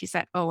her, she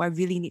said, I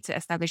really need to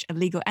establish a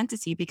legal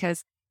entity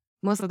because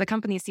most of the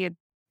companies here,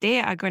 they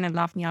are going to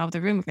laugh me out of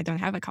the room if I don't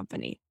have a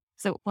company.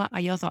 So what are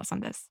your thoughts on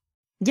this?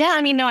 Yeah,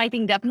 I mean, no, I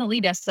think definitely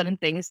there's certain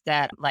things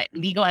that like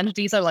legal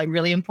entities are like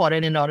really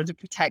important in order to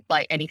protect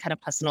like any kind of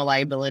personal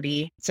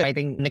liability. So I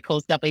think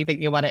Nicole's definitely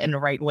thinking about it in the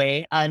right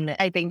way. And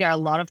I think there are a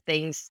lot of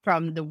things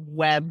from the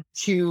Web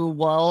 2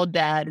 world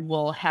that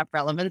will have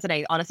relevance. And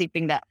I honestly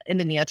think that in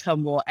the near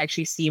term, we'll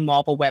actually see more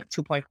of a Web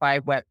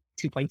 2.5, Web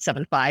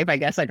 2.75, I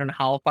guess. I don't know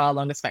how far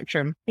along the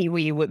spectrum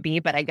we would be,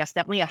 but I guess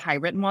definitely a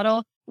hybrid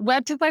model.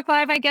 Web 2.5,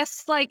 I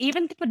guess, like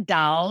even for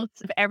DAOs,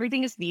 if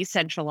everything is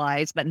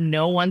decentralized, but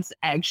no one's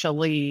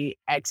actually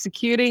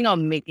executing or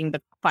making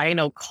the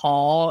final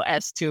call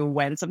as to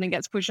when something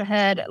gets pushed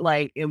ahead,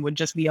 like it would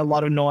just be a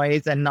lot of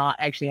noise and not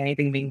actually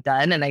anything being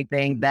done. And I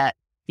think that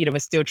we're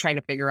still trying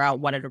to figure out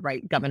what are the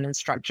right governance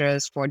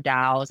structures for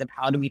DAOs and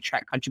how do we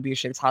track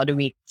contributions? How do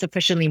we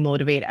sufficiently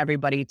motivate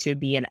everybody to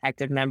be an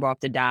active member of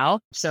the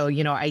DAO? So,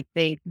 I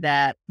think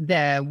that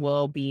there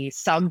will be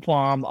some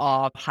form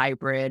of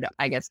hybrid,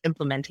 I guess,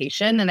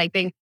 implementation. And I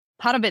think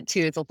part of it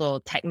too is also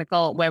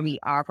technical, where we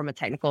are from a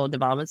technical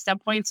development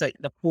standpoint. So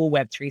the full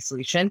Web3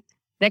 solution,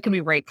 that can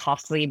be very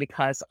costly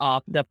because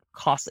of the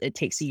cost it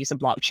takes to use a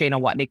blockchain or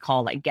what they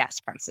call like gas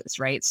prices,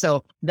 right?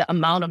 So the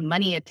amount of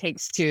money it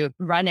takes to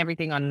run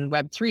everything on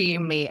Web3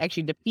 may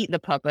actually defeat the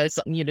purpose,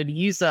 the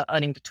user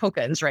earning the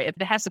tokens, right? If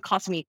it has to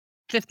cost me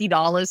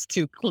 $50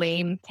 to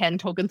claim 10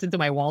 tokens into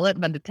my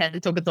wallet, but the 10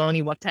 tokens are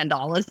only worth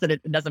 $10, then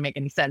it doesn't make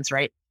any sense,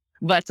 right?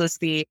 Versus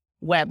the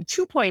Web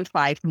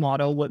 2.5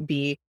 model would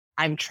be,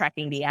 I'm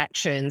tracking the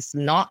actions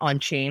not on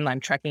chain,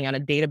 I'm tracking on a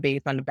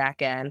database on the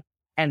back end,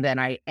 and then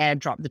I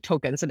airdrop the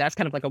token. So that's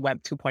kind of like a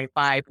Web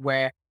 2.5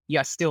 where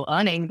you're still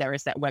earning. There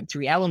is that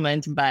Web3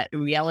 element, but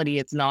in reality,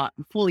 it's not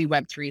fully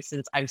Web3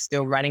 since I'm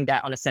still running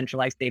that on a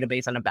centralized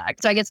database on the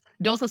back. So I guess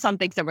those are some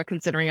things that we're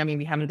considering. I mean,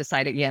 we haven't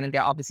decided yet, and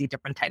there are obviously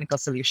different technical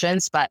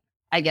solutions, but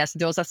I guess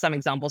those are some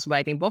examples where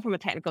I think both from a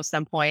technical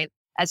standpoint,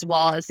 as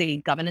well as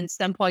a governance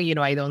standpoint,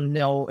 I don't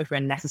know if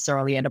we're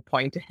necessarily at a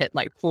point to hit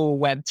like full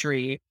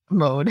Web3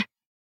 mode.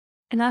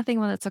 Another thing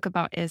I want to talk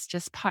about is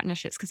just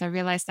partnerships, because I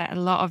realized that a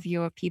lot of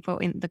your people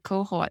in the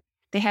cohort,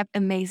 they have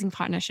amazing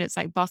partnerships.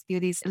 Like Boss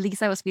Beauty's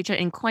Lisa was featured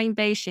in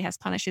Coinbase. She has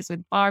partnerships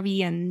with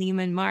Barbie and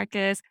Neiman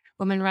Marcus,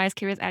 Women Rise,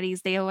 Curious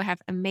Eddies. They all have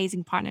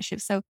amazing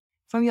partnerships. So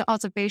from your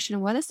observation,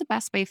 what is the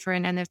best way for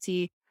an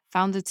NFT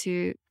founder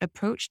to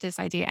approach this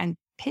idea and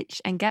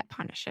pitch and get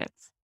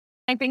partnerships?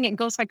 I think it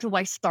goes back to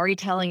why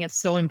storytelling is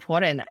so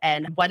important.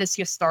 And what is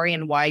your story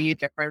and why are you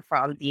different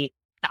from the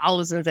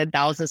thousands and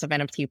thousands of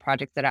NFT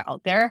projects that are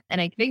out there?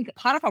 And I think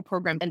part of our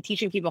program and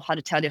teaching people how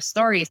to tell their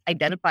stories,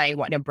 identifying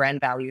what their brand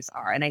values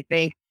are. And I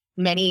think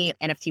many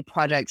NFT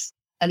projects,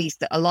 at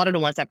least a lot of the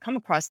ones I've come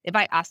across, if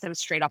I ask them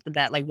straight off the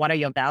bat, like, what are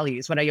your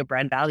values? What are your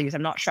brand values?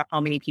 I'm not sure how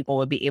many people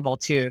will be able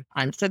to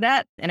answer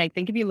that. And I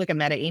think if you look at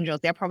Meta Angels,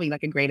 they're probably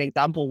like a great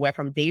example where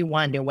from day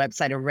one, their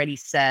website already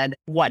said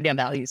what their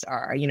values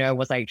are. It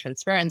was like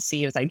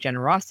transparency, it was like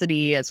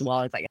generosity, as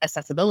well as like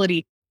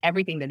accessibility.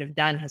 Everything that they've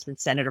done has been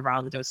centered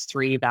around those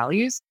 3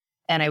 values.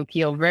 And I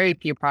feel very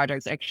few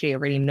projects actually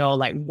already know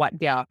like what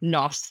their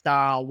North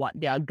Star, what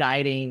their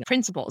guiding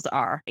principles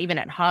are. Even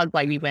at Hug,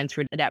 like we went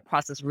through that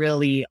process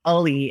really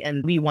early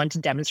and we want to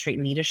demonstrate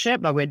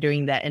leadership, but we're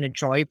doing that in a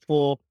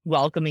joyful,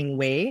 welcoming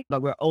way.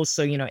 But we're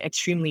also,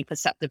 extremely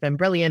perceptive and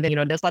brilliant.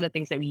 And, there's a lot of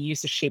things that we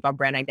use to shape our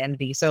brand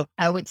identity. So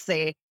I would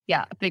say,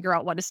 figure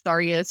out what the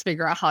story is,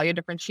 figure out how you're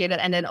differentiated,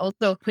 and then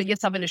also put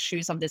yourself in the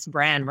shoes of this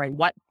brand, right?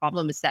 What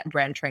problem is that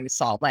brand trying to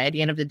solve? Like at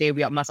the end of the day,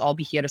 we must all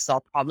be here to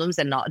solve problems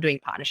and not doing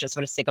partnerships for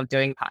the sake of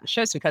doing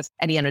partnerships, because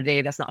at the end of the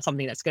day, that's not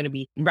something that's going to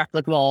be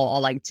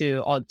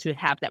replicable or to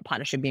have that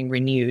partnership being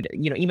renewed,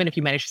 even if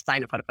you manage to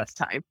sign it for the first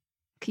time.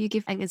 Could you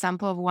give an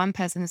example of one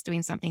person who's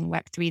doing something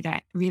Web3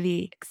 that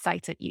really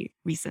excited you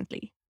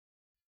recently?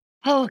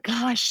 Oh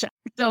gosh,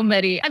 so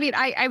many. I mean,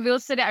 I will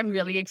say that I'm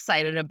really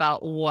excited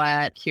about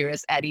what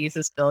Curious Eddies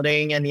is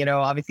building. And,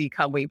 obviously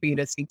can't wait for you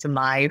to speak to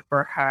Mai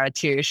for her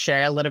to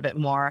share a little bit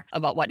more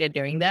about what they're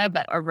doing there.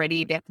 But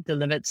already they have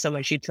delivered so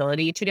much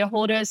utility to their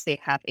holders. They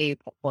have a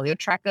portfolio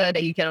tracker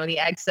that you can only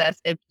access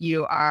if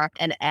you are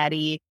an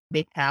Eddy.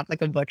 They have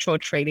like a virtual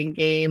trading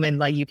game, and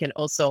like you can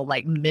also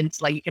like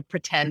mint, like you can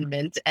pretend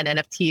mint an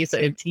NFT. So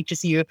it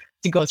teaches you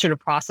to go through the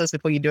process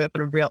before you do it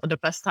for the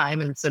first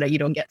time, and so that you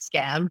don't get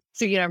scammed.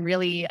 So, I'm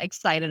really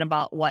excited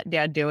about what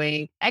they're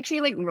doing.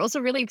 Actually, like we're also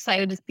really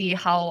excited to see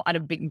how other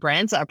big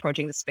brands are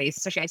approaching the space.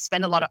 Especially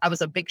I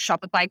was a big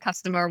Shopify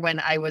customer when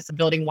I was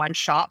building one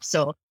shop.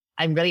 So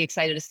I'm really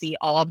excited to see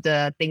all of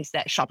the things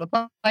that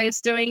Shopify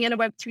is doing in a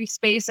Web3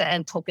 space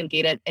and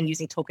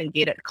using token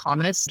gated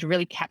commerce to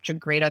really capture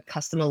greater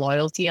customer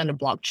loyalty on the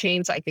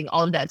blockchain. So I think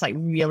all of that's like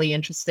really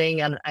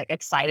interesting, and I'm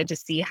excited to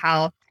see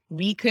how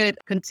we could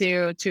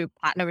continue to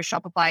partner with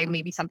Shopify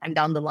maybe sometime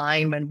down the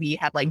line when we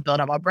have like built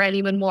up our brand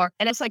even more.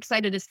 And I'm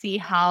excited to see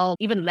how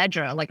even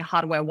Ledger, like a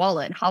hardware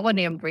wallet, how are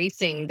they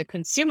embracing the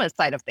consumer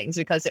side of things?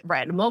 Because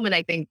right at the moment,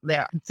 I think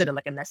they're considered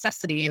like a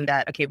necessity in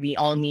that, okay, we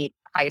all need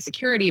higher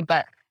security,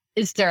 but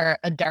is there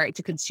a direct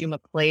to consumer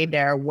play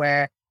there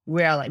where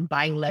we're like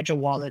buying Ledger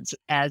wallets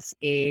as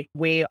a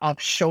way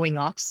of showing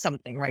off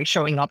something, right?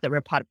 Showing off that we're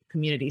part of the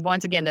community.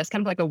 Once again, that's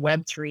kind of like a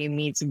Web3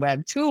 meets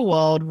Web2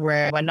 world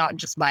where we're not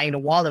just buying the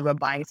wallet, we're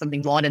buying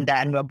something more than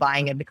that. And we're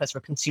buying it because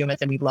we're consumers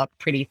and we love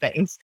pretty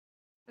things.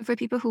 For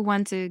people who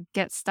want to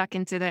get stuck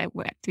into the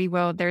Web3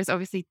 world, there's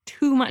obviously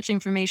too much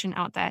information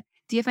out there.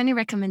 Do you have any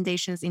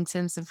recommendations in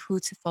terms of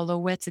who to follow,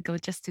 where to go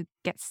just to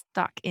get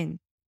stuck in,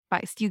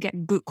 but still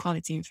get good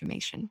quality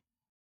information?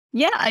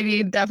 Yeah, I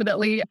mean,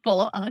 definitely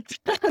follow us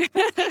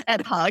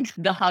at Hug,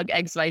 the Hug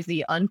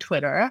XYZ on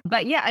Twitter.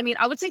 But yeah, I mean,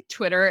 I would say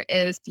Twitter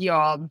is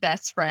your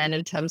best friend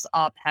in terms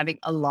of having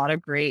a lot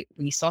of great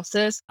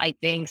resources. I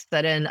think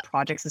certain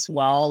projects as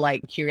well,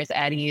 like Curious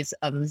Eddies,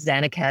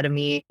 Zen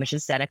Academy, which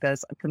is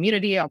Zeneca's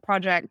community or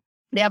project.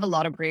 They have a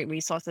lot of great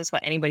resources for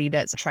anybody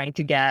that's trying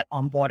to get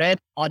onboarded.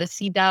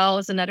 Odyssey DAO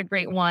is another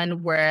great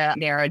one where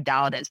they're a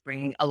DAO that's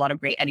bringing a lot of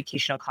great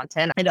educational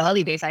content. In the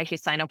early days, I actually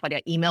signed up for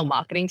their email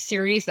marketing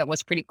series that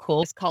was pretty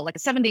cool. It's called like a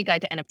 7-day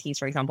guide to NFTs,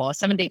 for example, a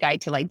 7-day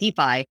guide to like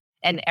DeFi.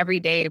 And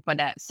every day for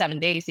that 7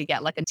 days, you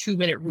get like a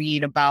 2-minute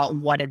read about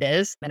what it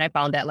is. And I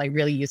found that like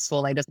really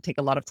useful. Like, it doesn't take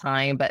a lot of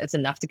time, but it's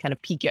enough to kind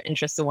of pique your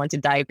interest to want to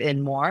dive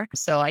in more.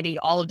 So I think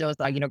all of those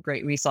are,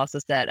 great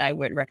resources that I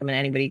would recommend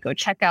anybody go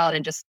check out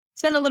and just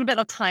spend a little bit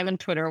of time on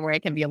Twitter where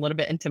it can be a little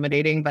bit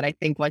intimidating. But I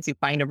think once you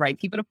find the right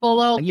people to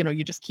follow,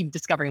 you just keep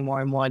discovering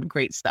more and more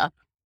great stuff.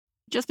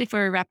 Just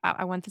before we wrap up,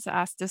 I wanted to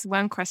ask this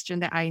one question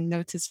that I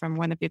noticed from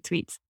one of your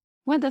tweets.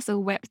 What does a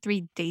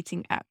Web3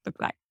 dating app look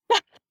like?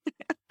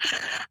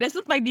 This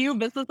is my new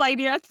business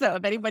idea. So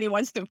if anybody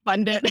wants to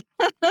fund it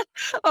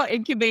or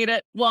incubate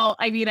it, well,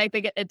 I mean, I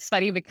think it's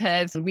funny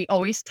because we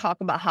always talk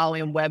about how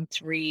in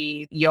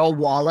Web3, your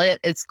wallet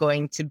is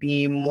going to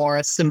be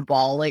more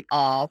symbolic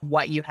of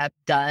what you have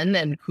done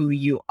and who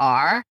you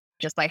are.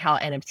 Just like how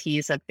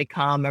NFTs have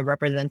become a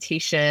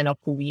representation of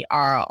who we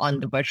are on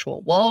the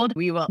virtual world.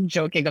 We were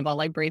joking about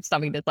like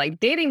brainstorming this like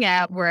dating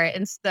app where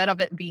instead of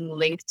it being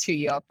linked to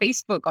your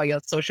Facebook or your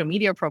social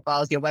media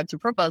profiles, your Web2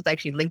 profiles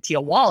actually linked to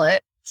your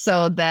wallet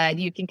so that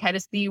you can kind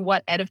of see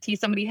what NFTs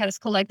somebody has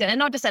collected. And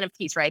not just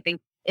NFTs, right? I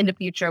think in the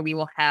future, we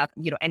will have,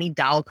 any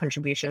DAO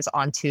contributions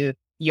onto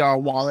your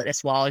wallet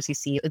as well. As you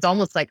see, it's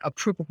almost like a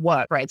proof of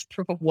work, right? It's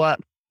proof of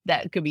work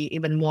that could be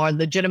even more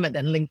legitimate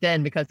than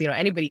LinkedIn because,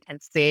 anybody can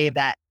say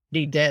that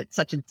they did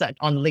such and such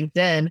on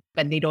LinkedIn,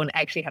 but they don't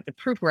actually have the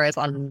proof. Whereas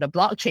on the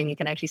blockchain, you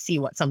can actually see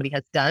what somebody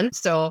has done.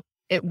 So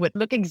it would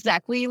look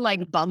exactly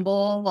like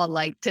Bumble or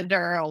like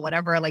Tinder or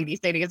whatever, like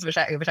these dating apps,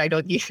 which I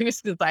don't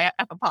use because I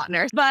have a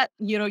partner. But,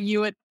 you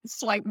would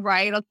swipe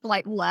right or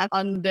swipe left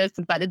on this,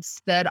 but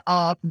instead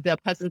of the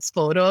person's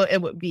photo,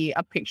 it would be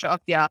a picture of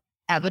their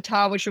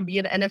avatar, which would be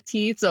an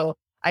NFT. So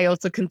I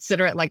also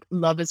consider it like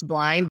Love is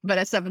Blind, but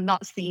instead of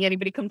not seeing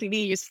anybody come to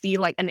me, you see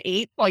like an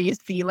ape or you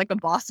see like a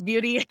boss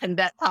beauty, and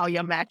that's how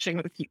you're matching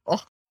with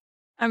people.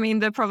 I mean,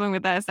 the problem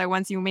with that is that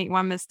once you make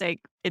one mistake,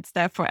 it's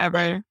there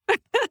forever.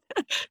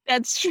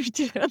 That's true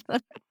too.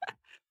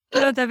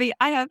 Hello, Debbie.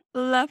 I have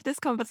loved this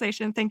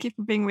conversation. Thank you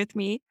for being with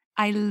me.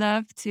 I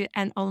love to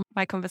end all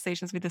my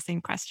conversations with the same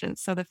question.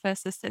 So the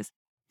first is this: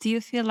 do you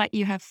feel like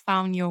you have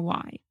found your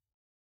why?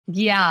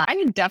 Yeah, I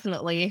mean,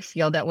 definitely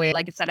feel that way.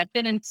 Like I said, I've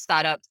been in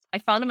startups. I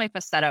founded my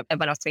first startup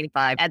when I was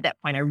 25. At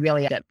that point, I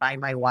really did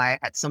find my why. I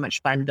had so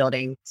much fun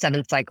building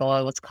 7 Cycle,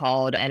 it was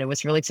called. And it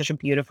was really such a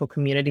beautiful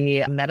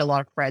community. I met a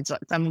lot of friends.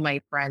 Some of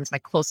my friends, my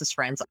closest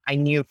friends, I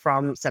knew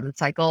from 7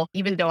 Cycle.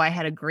 Even though I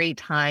had a great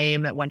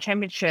time at One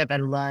Championship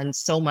and learned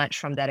so much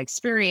from that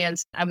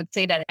experience, I would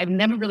say that I've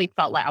never really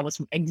felt like I was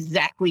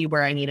exactly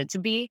where I needed to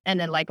be. And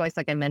then likewise,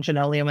 like I mentioned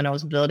earlier, when I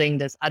was building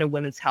this other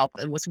women's health,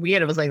 it was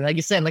weird. It was like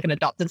you said, like an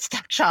adopted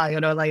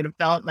stepchild, like it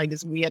felt like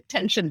this weird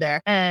tension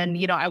there. And,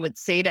 I would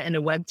say that that in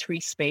the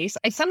Web3 space,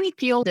 I suddenly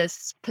feel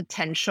this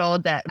potential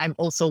that I'm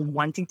also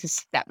wanting to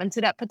step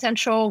into that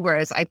potential.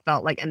 Whereas I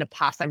felt like in the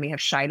past, I may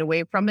have shied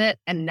away from it.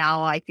 And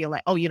now I feel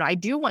like, oh, I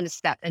do want to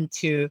step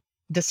into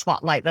the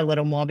spotlight a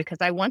little more because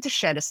I want to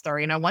share the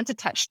story and I want to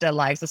touch the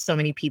lives of so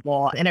many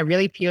people. And I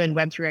really feel in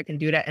Web3, I can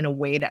do that in a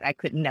way that I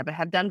could never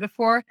have done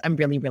before. I'm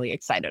really, really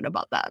excited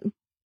about that.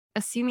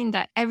 Assuming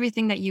that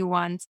everything that you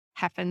want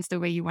happens the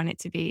way you want it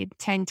to be,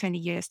 10, 20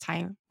 years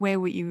time, where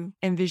would you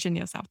envision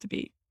yourself to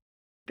be?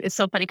 It's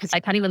so funny because I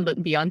can't even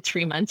look beyond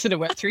 3 months in the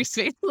Web3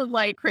 space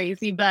like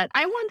crazy, but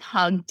I want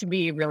Hug to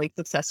be really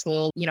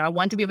successful. I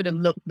want to be able to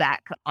look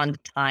back on the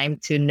time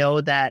to know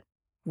that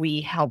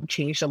we help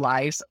change the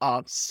lives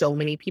of so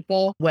many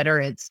people, whether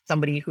it's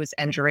somebody who's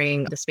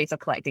entering the space of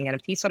collecting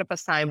NFTs for the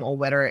first time, or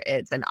whether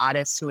it's an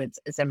artist who is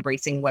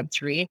embracing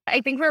Web3. I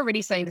think we're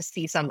already starting to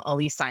see some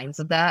early signs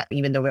of that,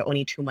 even though we're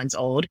only 2 months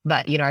old.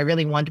 But, I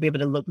really want to be able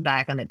to look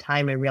back on the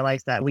time and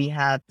realize that we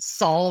have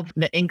solved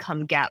the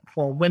income gap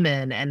for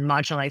women and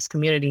marginalized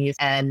communities.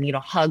 And,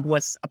 Hug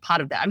was a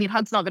part of that. I mean,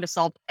 Hug's not going to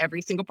solve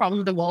every single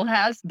problem the world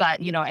has, but,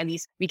 at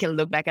least we can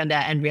look back on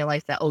that and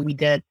realize that, we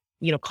did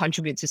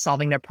contribute to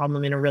solving their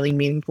problem in a really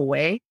meaningful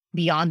way.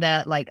 Beyond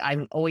that,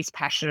 I'm always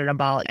passionate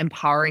about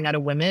empowering other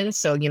women.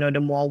 So, the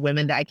more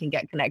women that I can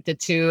get connected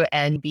to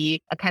and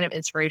be a kind of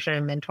inspiration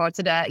and mentor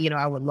to that,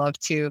 I would love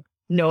to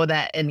know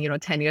that in,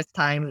 10 years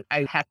time,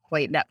 I have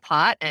played that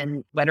part.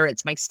 And whether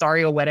it's my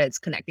story or whether it's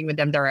connecting with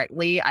them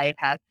directly, I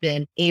have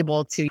been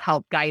able to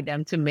help guide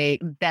them to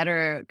make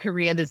better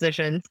career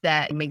decisions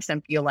that makes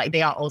them feel like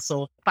they are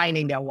also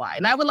finding their why.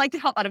 And I would like to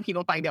help other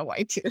people find their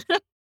why too.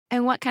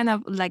 And what kind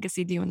of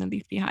legacy do you want to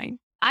leave behind?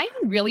 I'm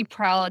really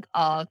proud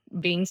of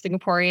being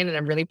Singaporean and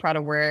I'm really proud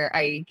of where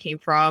I came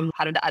from.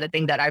 Part of the other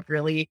thing that I've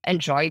really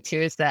enjoyed too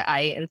is that I,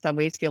 in some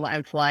ways, feel like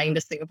I'm flying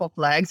the Singapore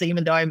flag. So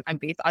even though I'm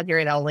based out here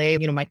in LA,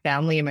 my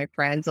family and my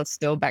friends are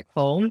still back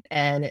home.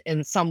 And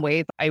in some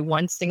ways, I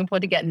want Singapore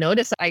to get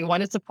noticed. I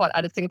want to support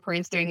other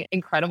Singaporeans doing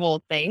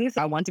incredible things.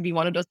 I want to be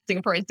one of those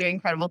Singaporeans doing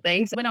incredible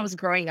things. When I was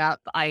growing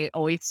up, I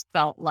always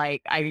felt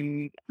like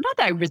not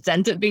that I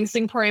resented being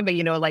Singaporean, but,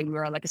 we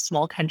were like a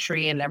small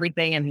country and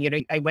everything.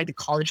 And, I went to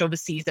college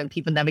overseas and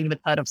people never even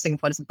heard of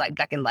Singapore. This was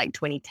back in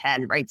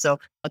 2010, right? So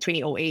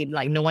 2008,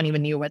 no one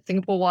even knew what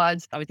Singapore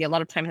was. Obviously, a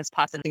lot of time has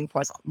passed and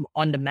Singapore's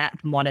on the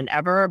map more than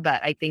ever.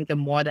 But I think the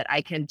more that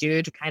I can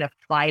do to kind of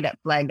fly that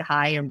flag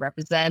high and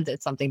represent,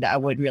 it's something that I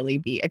would really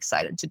be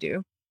excited to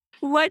do.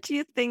 What do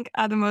you think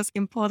are the most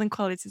important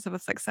qualities of a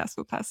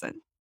successful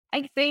person?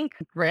 I think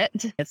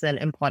grit is an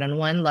important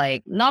one,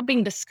 not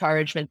being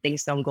discouraged when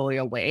things don't go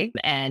your way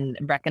and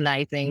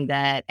recognizing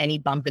that any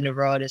bump in the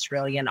road is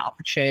really an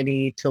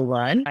opportunity to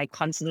learn. I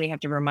constantly have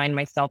to remind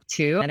myself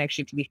too. And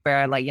actually, to be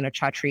fair,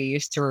 Chatri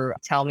used to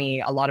tell me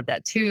a lot of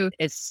that too,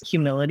 is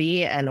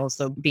humility and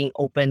also being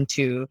open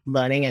to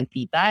learning and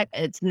feedback.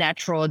 It's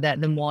natural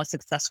that the more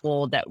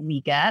successful that we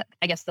get,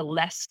 I guess the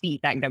less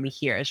feedback that we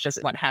hear. It's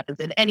just what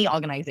happens in any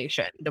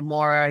organization. The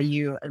more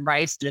you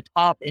rise to the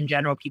top, in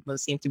general, people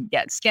seem to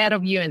get scared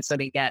of you. And so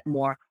they get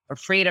more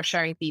afraid of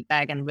sharing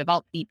feedback. And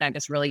without feedback,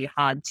 it's really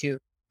hard to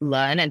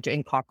learn and to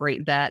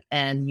incorporate that.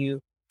 And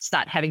you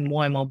start having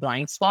more and more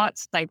blind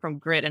spots, aside from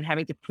grit and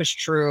having to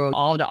push through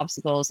all the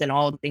obstacles and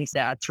all the things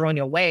that are thrown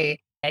your way.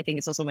 I think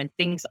it's also when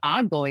things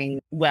are going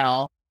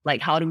well,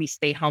 how do we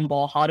stay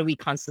humble? How do we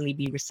constantly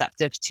be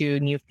receptive to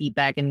new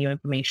feedback and new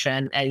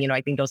information? And, I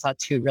think those are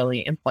two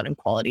really important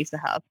qualities to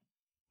have.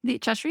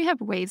 Did Chashri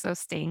have ways of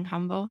staying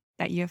humble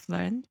that you have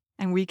learned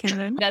and we can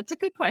learn? That's a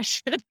good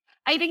question.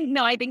 I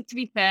think to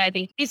be fair, I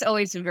think he's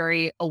always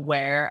very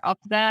aware of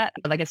that.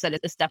 Like I said,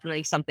 it's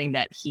definitely something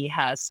that he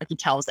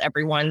tells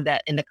everyone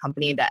that in the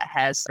company that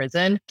has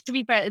risen. To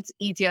be fair, it's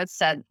easier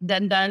said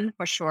than done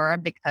for sure,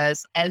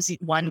 because as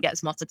one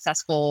gets more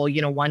successful,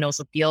 one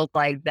also feels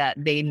like that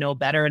they know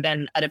better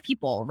than other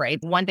people,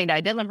 right? One thing that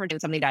I did learn from him,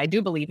 something that I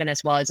do believe in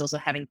as well, is also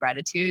having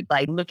gratitude,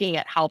 looking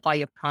at how far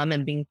you've come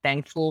and being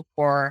thankful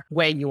for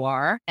where you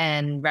are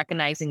and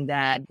recognizing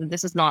that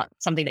this is not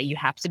something that you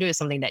have to do, it's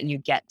something that you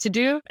get to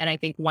do. And I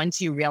think once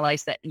you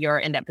realize that you're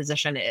in that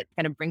position, it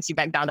kind of brings you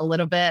back down a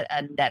little bit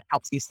and that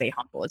helps you stay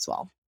humble as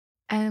well.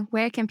 And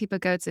where can people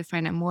go to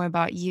find out more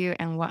about you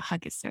and what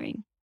Hug is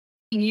doing?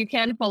 You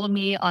can follow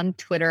me on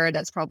Twitter.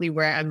 That's probably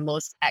where I'm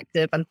most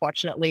active.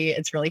 Unfortunately,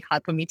 it's really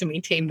hard for me to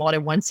maintain more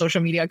than one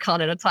social media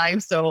account at a time.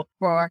 So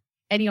for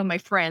any of my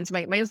friends,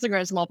 my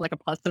Instagram is more of a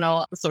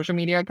personal social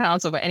media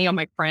account. So for any of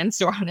my friends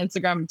who are on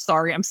Instagram, I'm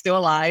sorry, I'm still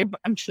alive.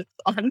 I'm just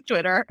on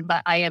Twitter,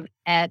 but I am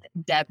at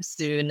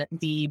Debsoon,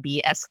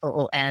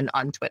 DBSOON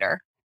on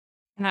Twitter.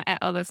 And I'll add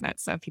all those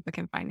notes so people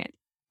can find it.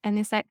 And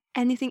is there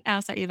anything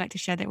else that you'd like to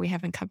share that we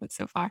haven't covered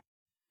so far?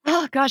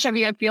 Oh gosh,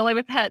 I feel like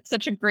we've had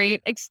such a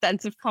great,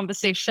 extensive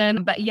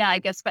conversation. But yeah, I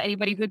guess for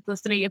anybody who's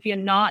listening, if you're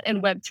not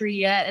in Web3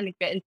 yet and if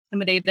you're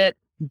intimidated,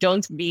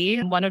 don't be.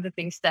 One of the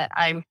things that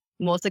I'm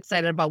most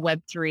excited about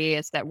Web3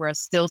 is that we're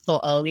still so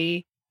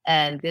early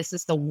And this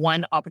is the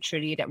one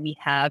opportunity that we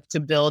have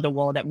to build a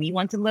world that we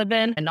want to live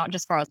in, and not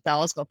just for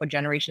ourselves, but for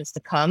generations to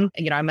come.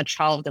 And, I'm a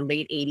child of the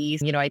late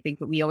 80s. I think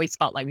we always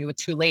felt like we were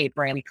too late,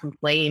 right? We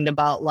complained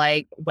about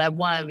like Web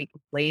 1, we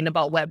complained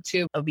about Web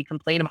 2, we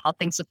complained about how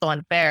things are so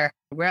unfair.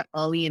 We're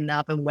early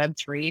enough in Web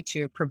 3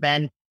 to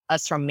prevent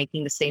us from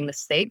making the same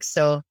mistakes.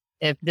 So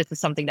if this is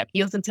something that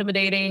feels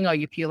intimidating or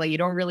you feel like you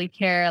don't really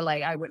care,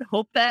 like I would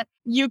hope that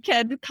you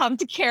can come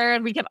to care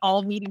and we can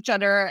all meet each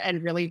other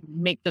and really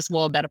make this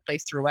world a better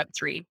place through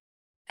Web3.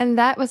 And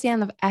that was the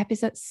end of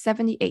episode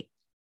 78.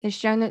 The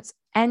show notes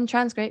and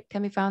transcript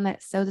can be found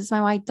at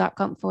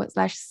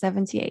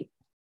sothismywhy.com/78.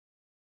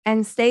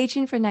 And stay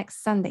tuned for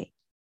next Sunday,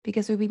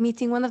 because we'll be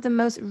meeting one of the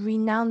most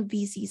renowned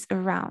VCs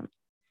around,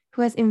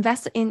 who has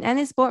invested in and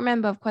is board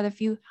member of quite a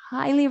few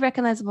highly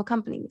recognizable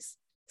companies.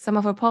 Some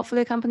of our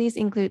portfolio companies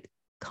include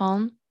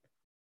Calm,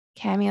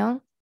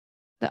 Cameo,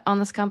 The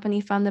Honest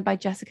Company founded by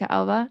Jessica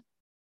Alba,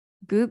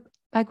 Goop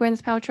by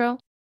Gwyneth Paltrow,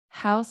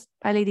 House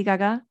by Lady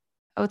Gaga,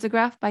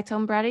 Autograph by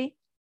Tom Brady,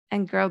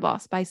 and Girl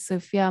Boss by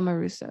Sophia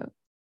Maruso.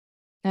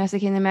 Now, as you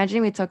can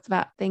imagine, we talked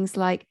about things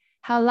like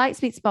how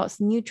Lightspeed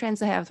spots new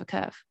trends ahead of the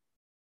curve,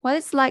 what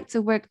it's like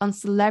to work on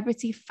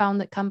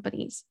celebrity-founded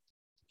companies,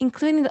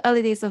 including the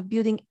early days of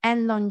building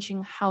and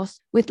launching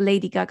House with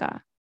Lady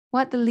Gaga,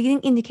 what the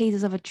leading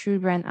indicators of a true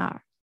brand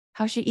are,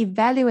 how she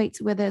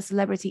evaluates whether a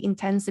celebrity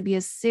intends to be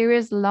a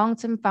serious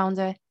long-term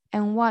founder,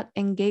 and what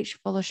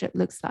engaged followership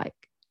looks like.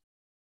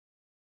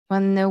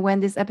 Want to know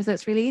when this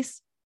episode's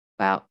released?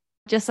 Well,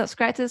 just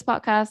subscribe to this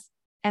podcast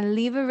and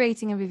leave a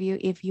rating and review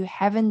if you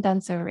haven't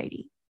done so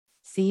already.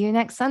 See you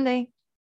next Sunday.